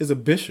is a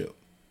bishop.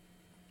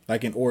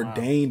 Like an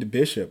ordained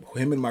bishop.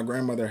 Him and my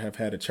grandmother have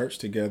had a church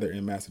together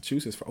in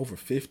Massachusetts for over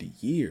 50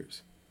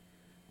 years.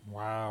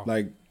 Wow.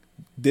 Like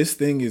this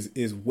thing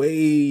is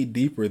way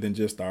deeper than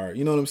just our,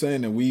 you know what I'm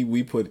saying? And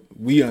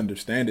we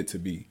understand it to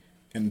be.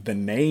 And the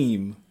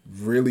name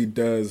really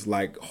does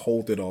like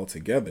hold it all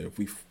together.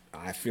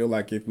 I feel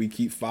like if we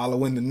keep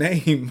following the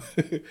name,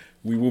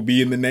 we will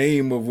be in the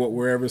name of what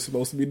we're ever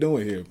supposed to be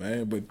doing here,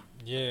 man. But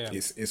yeah,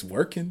 it's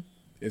working.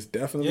 It's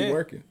definitely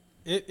working.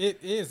 It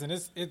is, and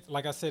it's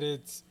like I said,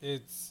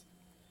 it's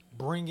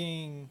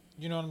bringing,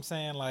 you know what I'm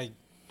saying, like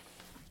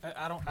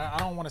I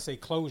don't want to say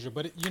closure,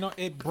 but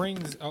it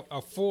brings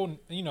a full,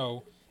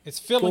 it's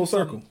filling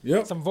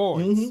some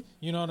voids. Mm-hmm.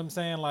 You know what I'm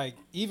saying? Like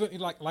even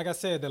like I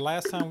said, the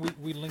last time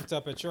we linked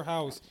up at your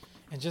house,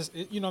 and just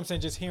you know what I'm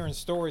saying, just hearing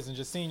stories and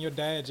just seeing your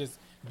dad just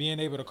being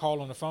able to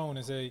call on the phone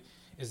and say,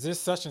 is this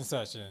such and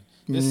such and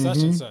this such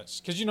and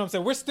such? Because you know what I'm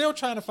saying, we're still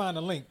trying to find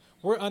a link.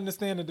 We're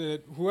understanding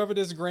that whoever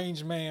this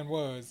Grange man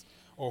was,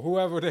 or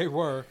whoever they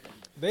were,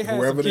 they had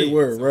whoever some kids, they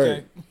were,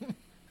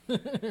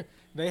 right?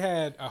 They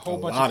had a whole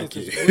bunch of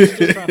kids. We're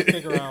still trying to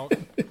figure out,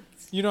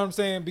 you know what I'm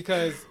saying?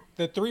 Because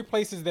the three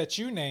places that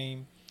you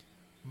name,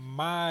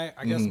 I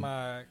guess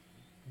my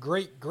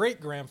great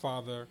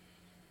grandfather,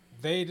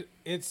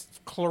 it's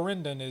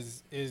Clarendon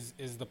is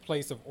the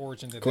place of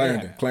origin that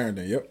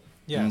Clarendon, yep.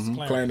 Yes,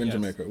 Clarendon, yes.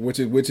 Jamaica,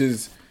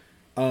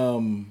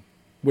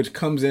 which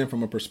comes in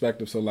from a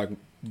perspective. So like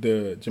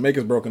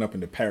Jamaica's broken up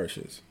into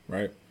parishes,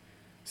 right?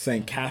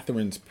 St.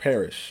 Catherine's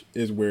Parish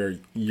is where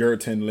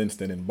Yurton,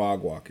 Linston, and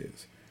Bogwalk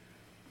is.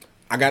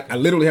 I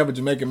literally have a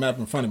Jamaican map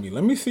in front of me.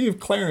 Let me see if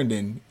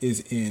Clarendon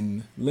is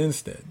in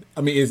Linstead. I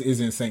mean, is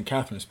in St.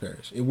 Catherine's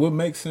Parish. It would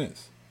make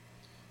sense.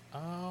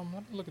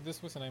 Let me look at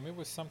this. What's the name? It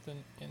was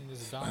something in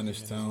this document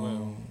Spanish as Town.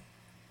 well.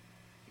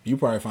 You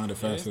probably find it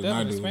faster than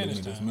I do looking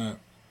at this map.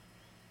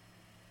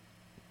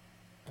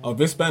 Oh,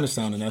 if it's Spanish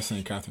Town, then that's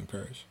St. Catherine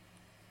Parish.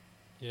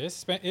 Yeah,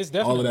 it's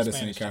definitely all of that is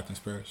St. Catherine's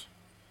Parish.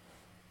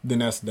 Then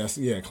that's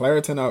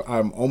Clareton.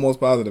 I'm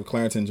almost positive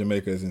Clareton,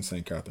 Jamaica is in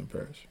St. Catherine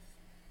Parish.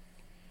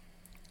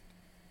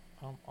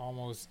 I'm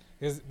almost.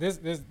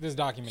 This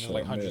document is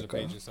like hundreds of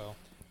pages, so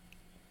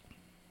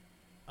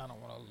I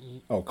don't want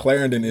to. Oh,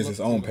 Clarendon is its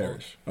own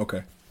parish.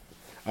 Okay.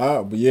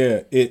 But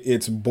yeah,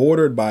 it's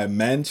bordered by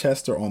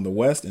Manchester on the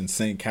west and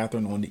St.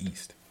 Catherine on the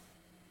east.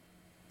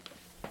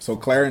 So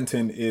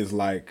Clarendon is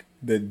like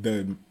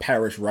the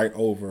parish right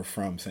over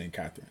from St.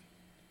 Catherine.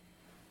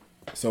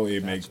 So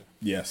it makes,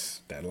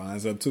 yes, that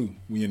lines up too.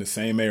 We in the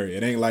same area.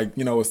 It ain't like,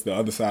 it's the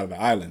other side of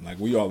the island. Like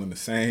we all in the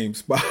same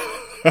spot.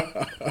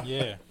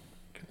 Yeah.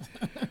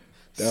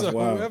 That's so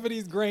wild. whoever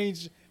these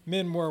Grange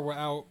men were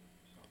out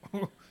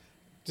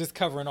just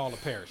covering all the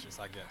parishes,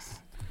 I guess.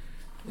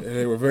 Yeah,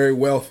 they were very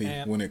wealthy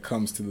when it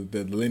comes to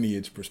the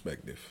lineage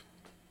perspective.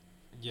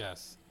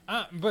 Yes.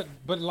 But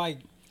like,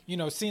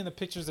 seeing the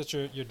pictures that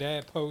your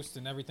dad posts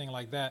and everything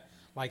like that,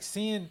 like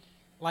seeing,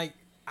 like,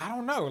 I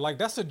don't know, like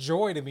that's a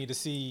joy to me to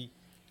see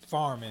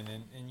farming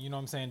and you know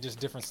what I'm saying, just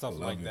different stuff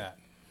like that.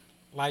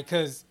 Like,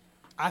 cause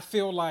I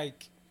feel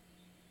like,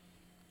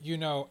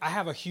 I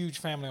have a huge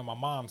family on my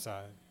mom's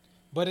side,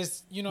 but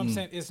it's, what I'm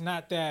saying, it's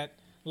not that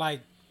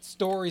like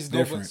stories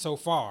go but so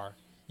far.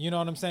 You know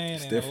what I'm saying?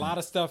 It's and different. A lot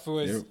of stuff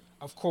was,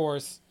 of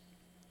course,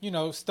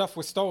 stuff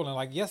was stolen.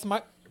 Like, yes,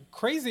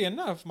 crazy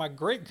enough, my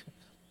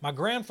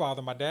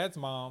grandfather, my dad's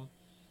mom,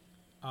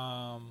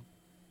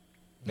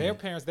 their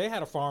parents, they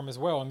had a farm as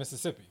well in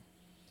Mississippi,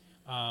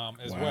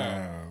 as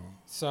well.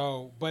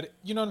 So, but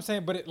you know what I'm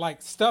saying? But it,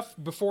 like, stuff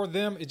before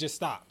them, it just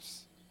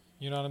stops.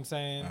 You know what I'm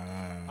saying?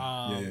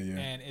 Yeah.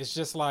 And it's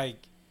just like,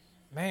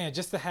 man,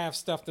 just to have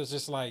stuff that's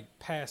just like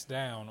passed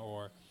down,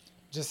 or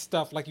just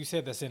stuff, like you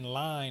said, that's in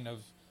line of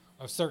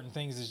certain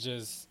things is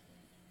just,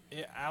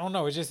 I don't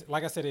know. It's just,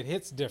 like I said, it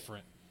hits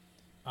different,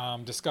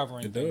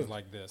 discovering things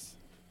like this.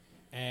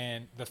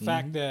 And the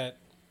fact that,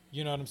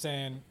 you know what I'm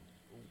saying,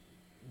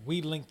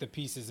 we link the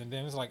pieces and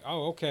then it's like,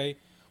 oh, okay,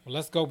 well,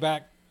 let's go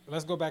back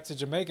to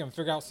Jamaica and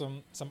figure out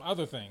some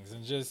other things,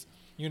 and just,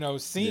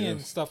 seeing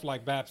stuff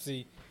like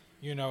Babsy,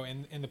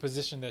 in the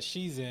position that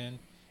she's in.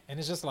 And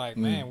it's just like,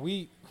 man,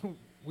 we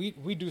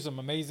do some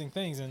amazing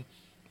things. And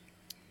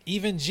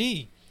even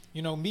G,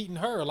 meeting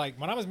her, like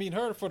when I was meeting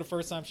her for the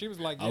first time, she was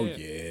like,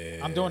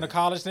 I'm doing the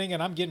college thing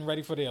and I'm getting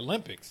ready for the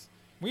Olympics.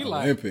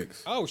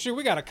 Olympics. Like, oh shit,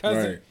 we got a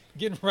cousin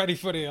getting ready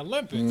for the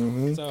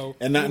Olympics. So,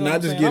 and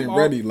not just getting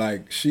ready,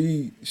 like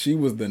she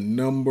was the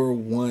number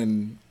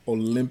one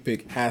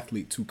Olympic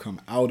athlete to come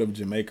out of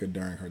Jamaica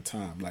during her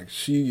time. Like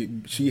she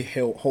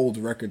holds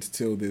records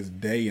till this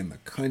day in the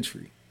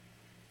country.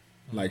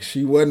 Like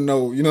she wasn't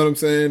you know what I'm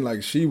saying?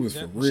 Like she was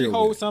for real. She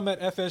holds some at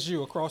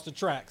FSU across the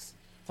tracks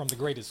from the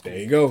greatest school.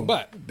 There you go.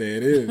 But there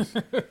it is.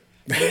 You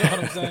know what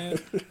I'm saying?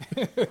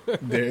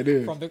 There it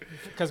is.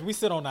 Because we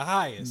sit on the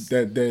highest.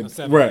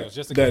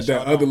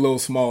 That other little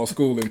small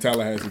school in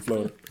Tallahassee,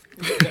 Florida.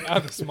 The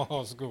other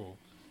small school.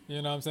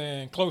 You know what I'm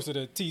saying? Closer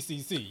to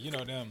TCC.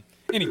 Them.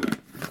 Anyway.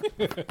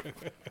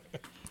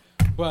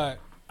 But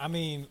I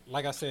mean,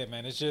 like I said,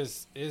 man, it's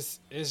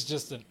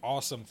just an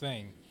awesome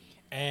thing.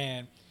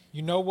 And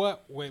you know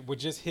what would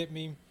just hit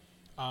me?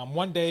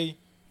 One day,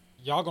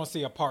 y'all gonna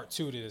see a part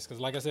 2 to this, because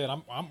like I said,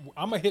 I'm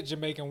gonna hit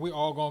Jamaica, and we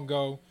all gonna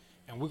go,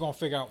 and we're gonna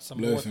figure out some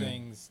more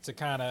things to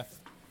kind of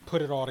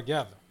put it all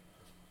together.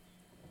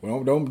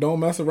 Well, don't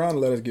mess around and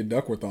let us get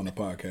Duckworth on the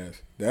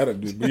podcast. That'll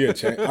be a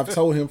change. I've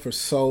told him for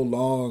so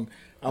long.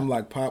 I'm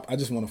like, Pop, I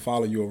just want to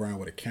follow you around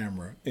with a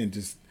camera and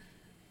just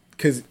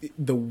because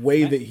the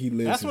way that he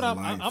lives that's his what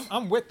life.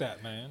 I'm with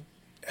that, man.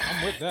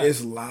 I'm with that.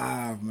 It's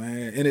live,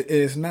 man, and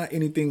it's not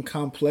anything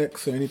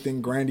complex or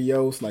anything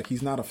grandiose. Like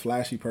he's not a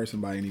flashy person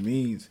by any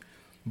means,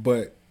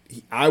 but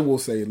I will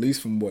say, at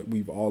least from what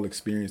we've all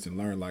experienced and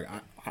learned, like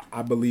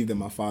I believe that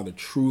my father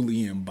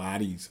truly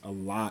embodies a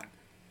lot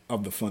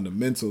of the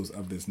fundamentals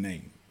of this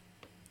name.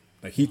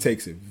 Like he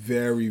takes it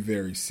very,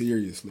 very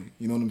seriously.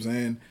 You know what I'm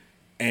saying?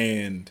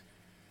 And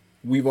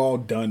we've all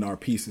done our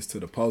pieces to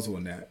the puzzle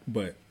in that.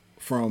 But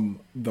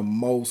from the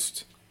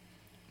most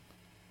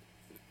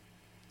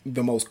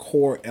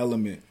core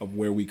element of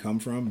where we come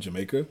from,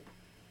 Jamaica,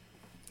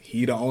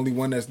 he the only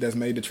one that's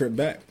made the trip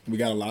back. We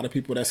got a lot of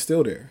people that's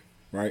still there,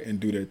 right, and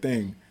do their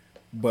thing.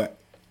 But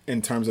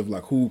in terms of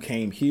like who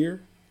came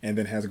here and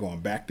then has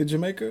gone back to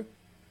Jamaica,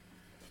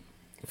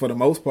 for the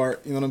most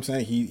part, you know what I'm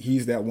saying?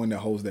 He's that one that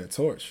holds that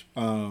torch.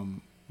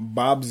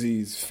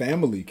 Bobsy's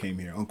family came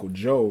here, Uncle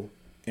Joe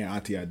and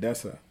Auntie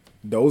Adessa.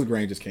 Those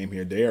Granges came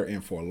here. They are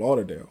in Fort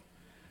Lauderdale.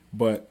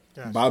 But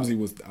Bobsy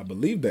was, I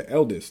believe, the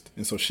eldest,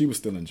 and so she was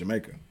still in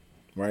Jamaica,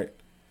 right?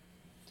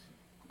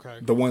 Okay.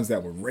 The ones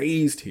that were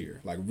raised here,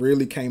 like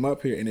really came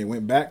up here and they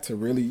went back to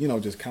really,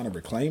 just kind of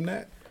reclaim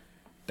that.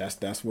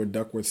 That's where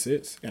Duckworth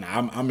sits. And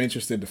I'm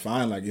interested to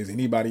find, like, is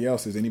anybody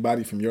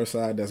from your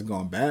side that's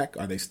gone back?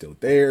 Are they still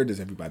there?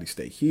 Does everybody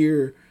stay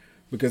here?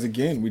 Because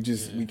again,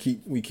 we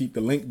keep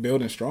the link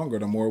building stronger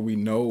the more we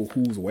know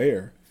who's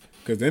where.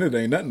 Because then it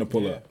ain't nothing to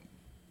pull up.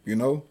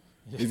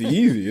 It's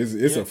easy.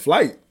 It's a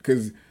flight.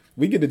 Because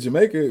we get to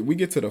Jamaica, we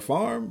get to the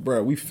farm,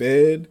 bro. We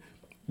fed.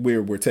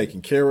 We're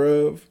taken care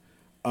of.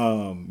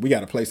 We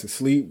got a place to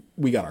sleep.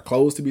 We got our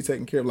clothes to be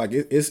taken care of. Like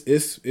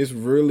it's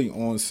really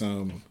on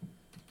some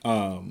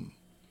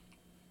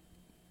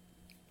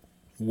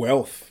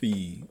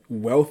wealthy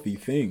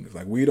things.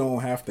 Like we don't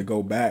have to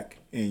go back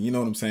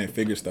and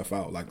figure stuff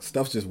out. Like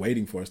stuff's just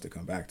waiting for us to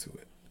come back to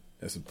it.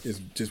 It's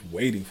just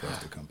waiting for us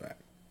to come back.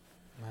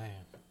 Man,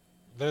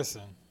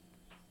 listen,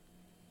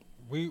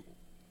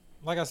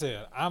 like I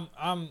said,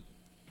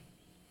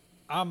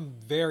 I'm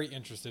very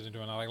interested in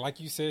doing that. Like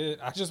you said,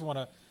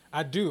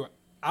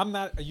 I'm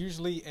not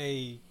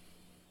usually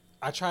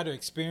I try to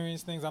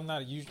experience things. I'm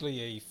not usually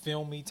a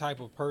filmy type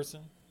of person.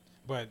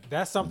 But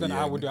that's something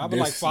I would do. I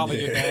would follow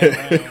your dad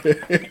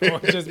around,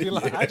 or just be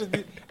like,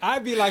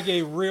 I'd be like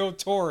a real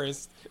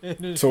tourist. For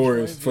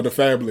the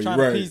family,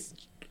 right?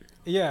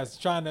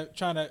 Trying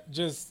to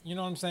just, you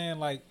know what I'm saying,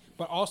 like,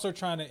 but also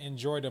trying to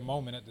enjoy the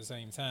moment at the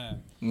same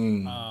time.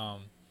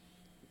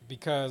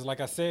 Because,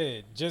 like I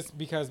said, just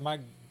because my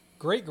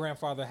great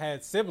grandfather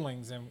had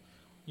siblings, and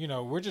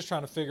we're just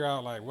trying to figure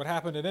out like what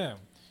happened to them.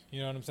 You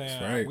know what I'm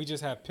saying? Right. We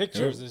just have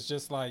pictures. Yep. It's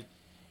just like,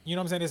 you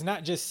know what I'm saying? It's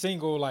not just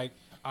single like.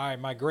 All right,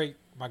 my great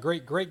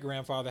great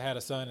grandfather had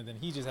a son, and then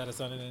he just had a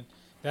son, and then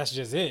that's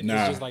just it. Nah,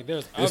 it's just like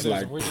there's others,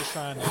 and we're just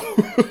trying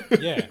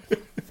to,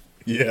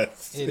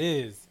 Yes, it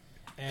is.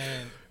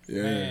 And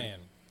man,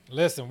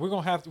 listen, we're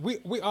gonna have to.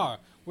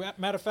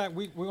 Matter of fact,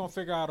 we're gonna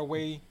figure out a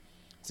way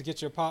to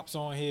get your pops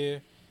on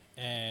here,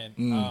 and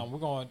we're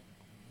gonna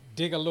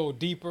dig a little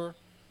deeper.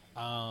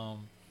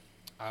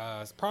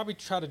 Probably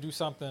try to do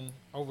something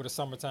over the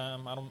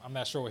summertime. I'm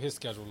not sure what his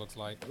schedule looks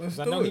like.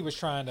 I know he was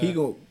trying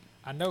to.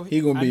 I know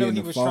he was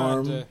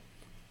farm. Trying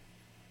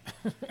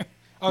to.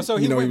 Oh, so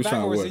he went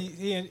back, or is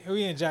he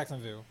in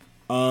Jacksonville?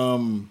 I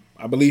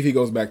believe he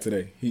goes back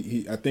today.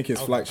 I think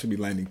his flight should be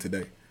landing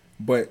today.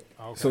 But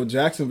so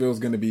Jacksonville is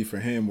going to be for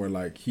him where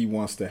like he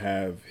wants to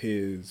have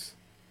his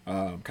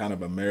kind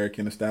of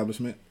American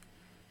establishment,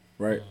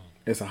 right?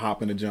 It's a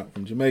hop and a jump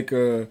from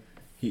Jamaica.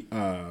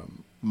 One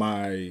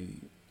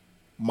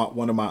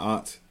of my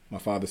aunts, my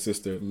father's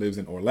sister, lives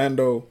in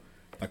Orlando.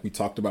 Like we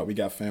talked about, we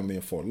got family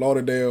in Fort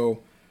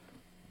Lauderdale.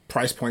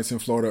 Price points in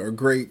Florida are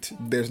great.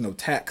 There's no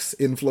tax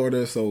in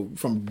Florida. So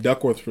from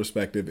Duckworth's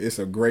perspective, it's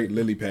a great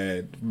lily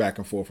pad back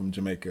and forth from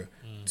Jamaica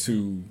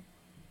to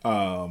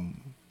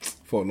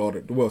Fort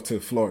Lauderdale,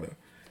 to Florida.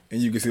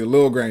 And you can see the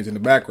Lil Grange in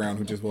the background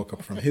who just woke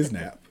up from his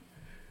nap.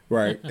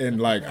 Right.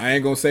 And like, I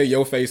ain't going to say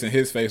your face and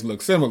his face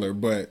look similar,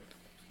 but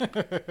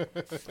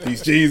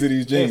these jeans are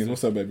these jeans.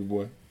 What's up, baby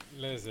boy?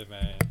 Listen,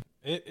 man.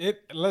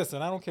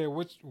 Listen, I don't care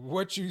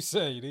what you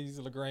say. These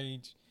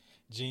LaGrange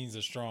jeans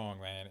are strong,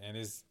 man. And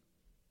it's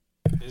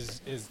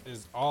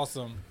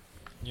awesome,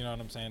 you know what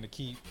I'm saying, to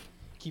keep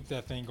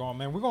that thing going,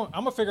 man. I'm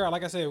gonna figure out,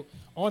 like I said,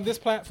 on this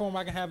platform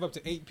I can have up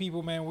to 8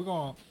 people, man. We're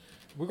gonna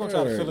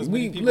try to fill as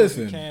many people as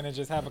we can and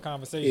just have a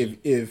conversation.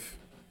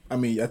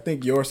 I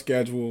think your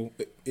schedule,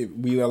 if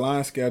we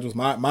align schedules,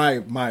 my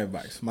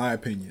advice, my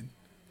opinion,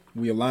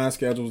 we align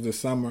schedules this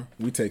summer.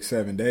 We take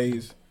 7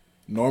 days.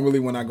 Normally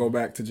when I go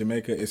back to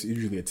Jamaica, it's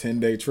usually a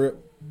 10-day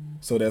trip.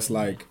 So that's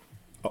like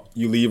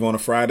you leave on a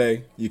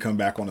Friday, you come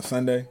back on a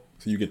Sunday.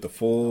 So you get the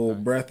full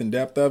breadth and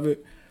depth of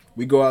it.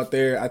 We go out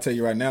there. I tell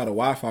you right now, the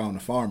Wi-Fi on the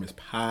farm is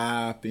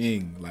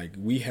popping. Like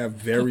we have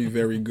very,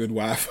 very good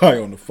Wi-Fi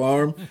on the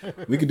farm.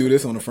 We could do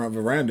this on the front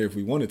veranda if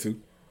we wanted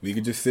to. We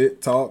could just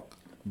sit, talk,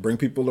 bring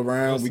people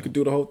around. Listen. We could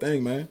do the whole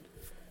thing, man.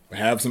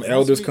 Have some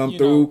elders come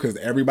through because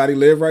everybody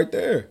live right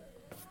there.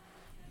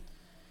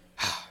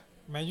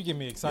 Man, you get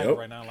me excited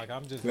right now. Like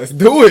I'm just. Let's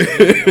do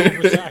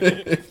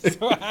it.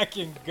 So I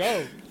can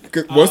go.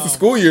 Cause once the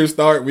school year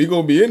start, we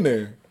gonna be in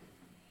there.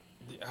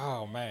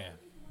 Oh man,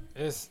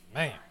 all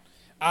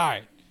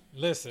right.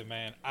 Listen,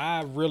 man,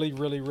 I really,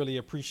 really, really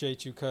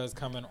appreciate you, cuz,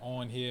 coming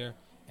on here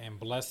and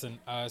blessing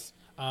us.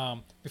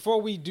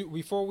 Before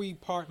we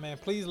part, man,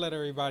 please let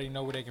everybody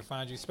know where they can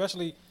find you.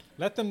 Especially,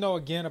 let them know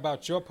again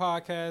about your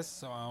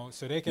podcast,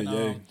 so they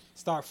can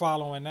start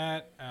following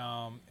that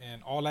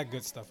and all that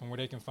good stuff, and where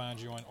they can find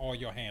you on all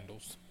your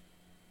handles.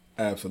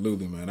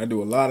 Absolutely, man. I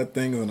do a lot of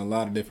things in a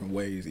lot of different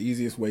ways.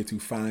 Easiest way to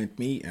find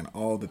me and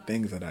all the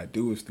things that I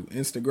do is through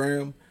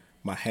Instagram.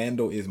 My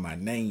handle is my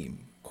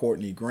name,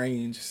 Courtney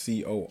Grange,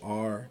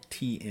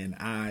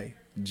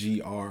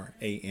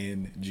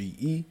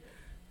 CORTNIGRANGE.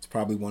 It's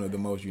probably one of the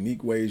most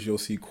unique ways you'll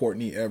see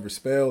Courtney ever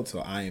spelled,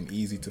 so I am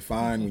easy to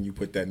find when you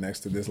put that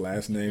next to this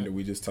last name that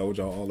we just told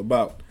y'all all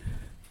about.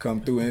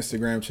 Come through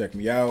Instagram, check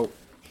me out.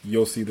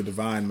 You'll see the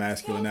Divine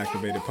Masculine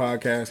Activated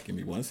podcast. Give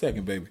me 1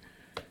 second, baby.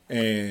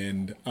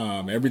 And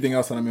everything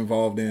else that I'm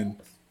involved in,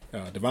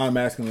 Divine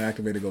Masculine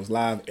Activated goes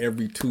live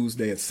every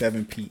Tuesday at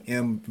 7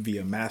 p.m.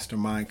 via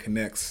Mastermind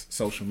Connect's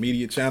social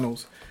media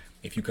channels.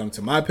 If you come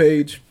to my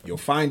page, you'll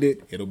find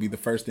it. It'll be the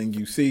first thing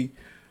you see.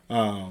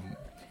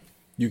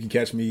 You can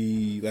catch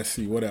me. Let's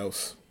see, what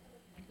else?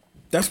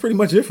 That's pretty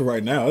much it for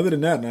right now. Other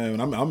than that,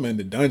 man, I'm in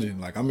the dungeon.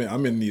 Like I'm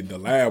in the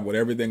lab with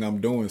everything I'm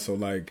doing. So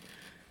like,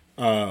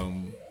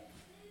 I'm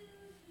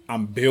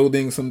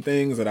building some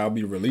things that I'll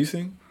be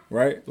releasing.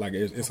 Right? Like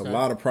it's okay. A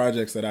lot of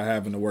projects that I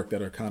have in the work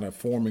that are kind of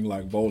forming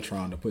like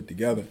Voltron to put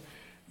together.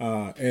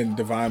 And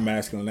Divine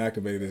Masculine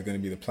Activated is going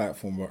to be the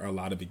platform where a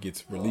lot of it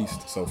gets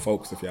released. So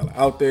folks, if y'all are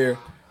out there,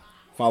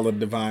 follow the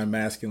Divine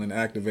Masculine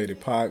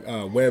Activated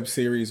web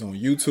series on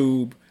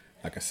YouTube.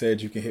 Like I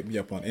said, you can hit me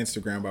up on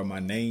Instagram by my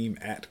name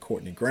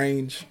 @Courtney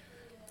Grange.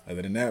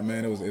 Other than that,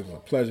 man, it was a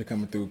pleasure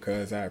coming through,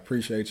 cuz I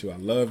appreciate you. I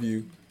love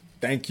you.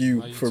 Thank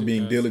you for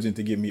being diligent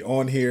to get me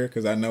on here,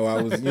 because I know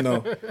I was,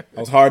 I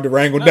was hard to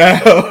wrangle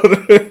down.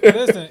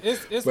 Listen,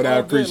 it's but I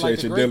appreciate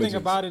like, your diligence. The great thing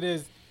about it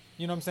is,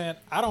 you know what I'm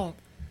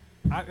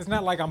saying? It's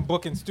not like I'm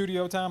booking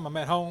studio time. I'm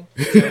at home.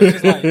 So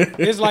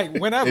it's like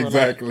whenever.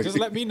 Exactly. Like, just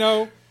let me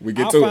know.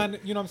 I'll find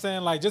it. You know what I'm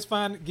saying?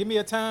 Like, give me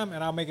a time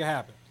and I'll make it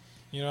happen.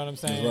 You know what I'm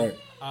saying? That's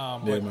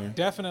right. But man.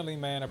 Definitely,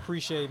 man,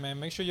 appreciate,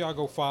 man. Make sure y'all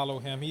go follow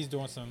him. He's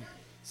doing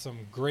some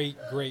great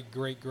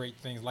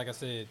things. Like I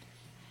said,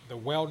 the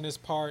wellness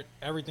part,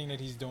 everything that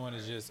he's doing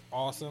is just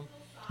awesome.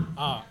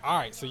 All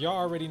right, so y'all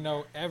already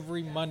know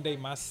every Monday,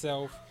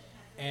 myself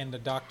and the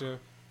Dr.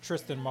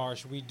 Tristan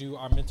Marsh, we do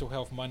our Mental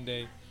Health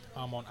Monday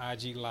on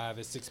IG Live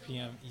at 6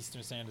 p.m.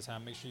 Eastern Standard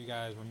Time. Make sure you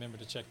guys remember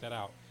to check that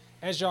out.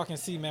 As y'all can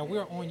see, man,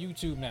 we're on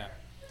YouTube now.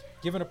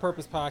 Given a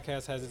Purpose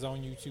Podcast has its own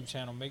YouTube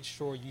channel. Make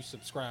sure you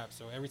subscribe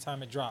so every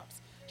time it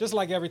drops, just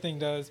like everything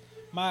does,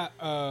 my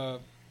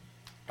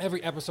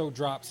every episode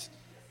drops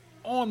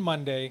on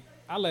Monday.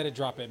 I let it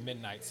drop at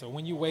midnight. So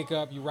when you wake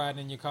up, you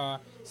riding in your car,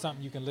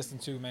 something you can listen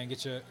to, man,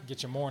 get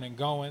your morning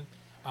going.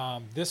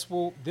 This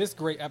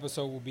great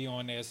episode will be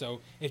on there. So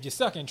if you're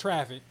stuck in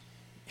traffic,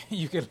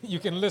 you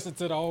can listen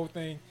to the whole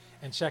thing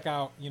and check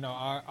out,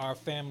 our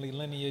family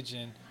lineage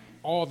and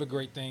all the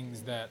great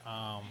things that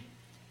are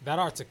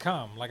to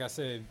come. Like I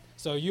said,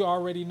 so you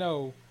already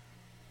know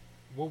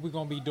what we're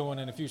gonna be doing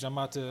in the future. I'm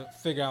about to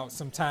figure out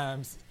some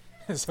times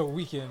so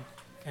we can,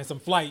 and some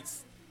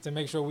flights to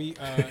make sure we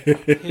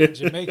hit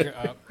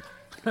Jamaica up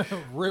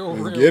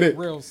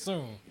real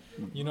soon.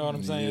 You know what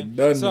I'm saying?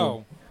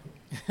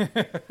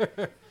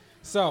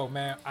 So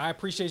man, I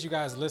appreciate you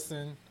guys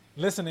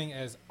listening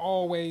as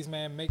always,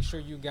 man. Make sure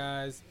you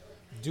guys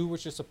do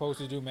what you're supposed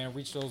to do, man.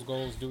 Reach those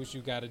goals. Do what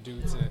you got to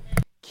do to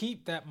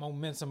keep that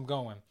momentum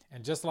going.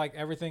 And just like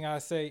everything I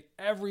say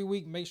every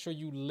week, make sure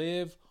you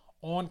live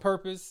on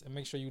purpose and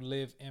make sure you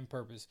live in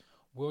purpose.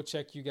 We'll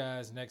check you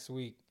guys next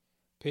week.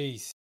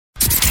 Peace.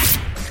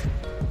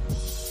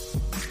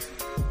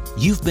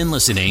 You've been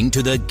listening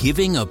to the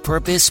Giving a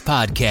Purpose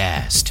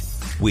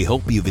podcast. We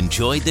hope you've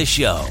enjoyed the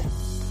show.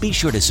 Be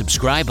sure to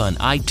subscribe on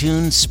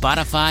iTunes,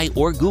 Spotify,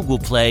 or Google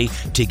Play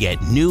to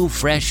get new,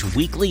 fresh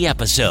weekly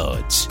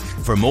episodes.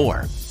 For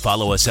more,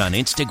 follow us on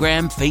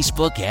Instagram,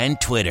 Facebook,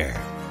 and Twitter.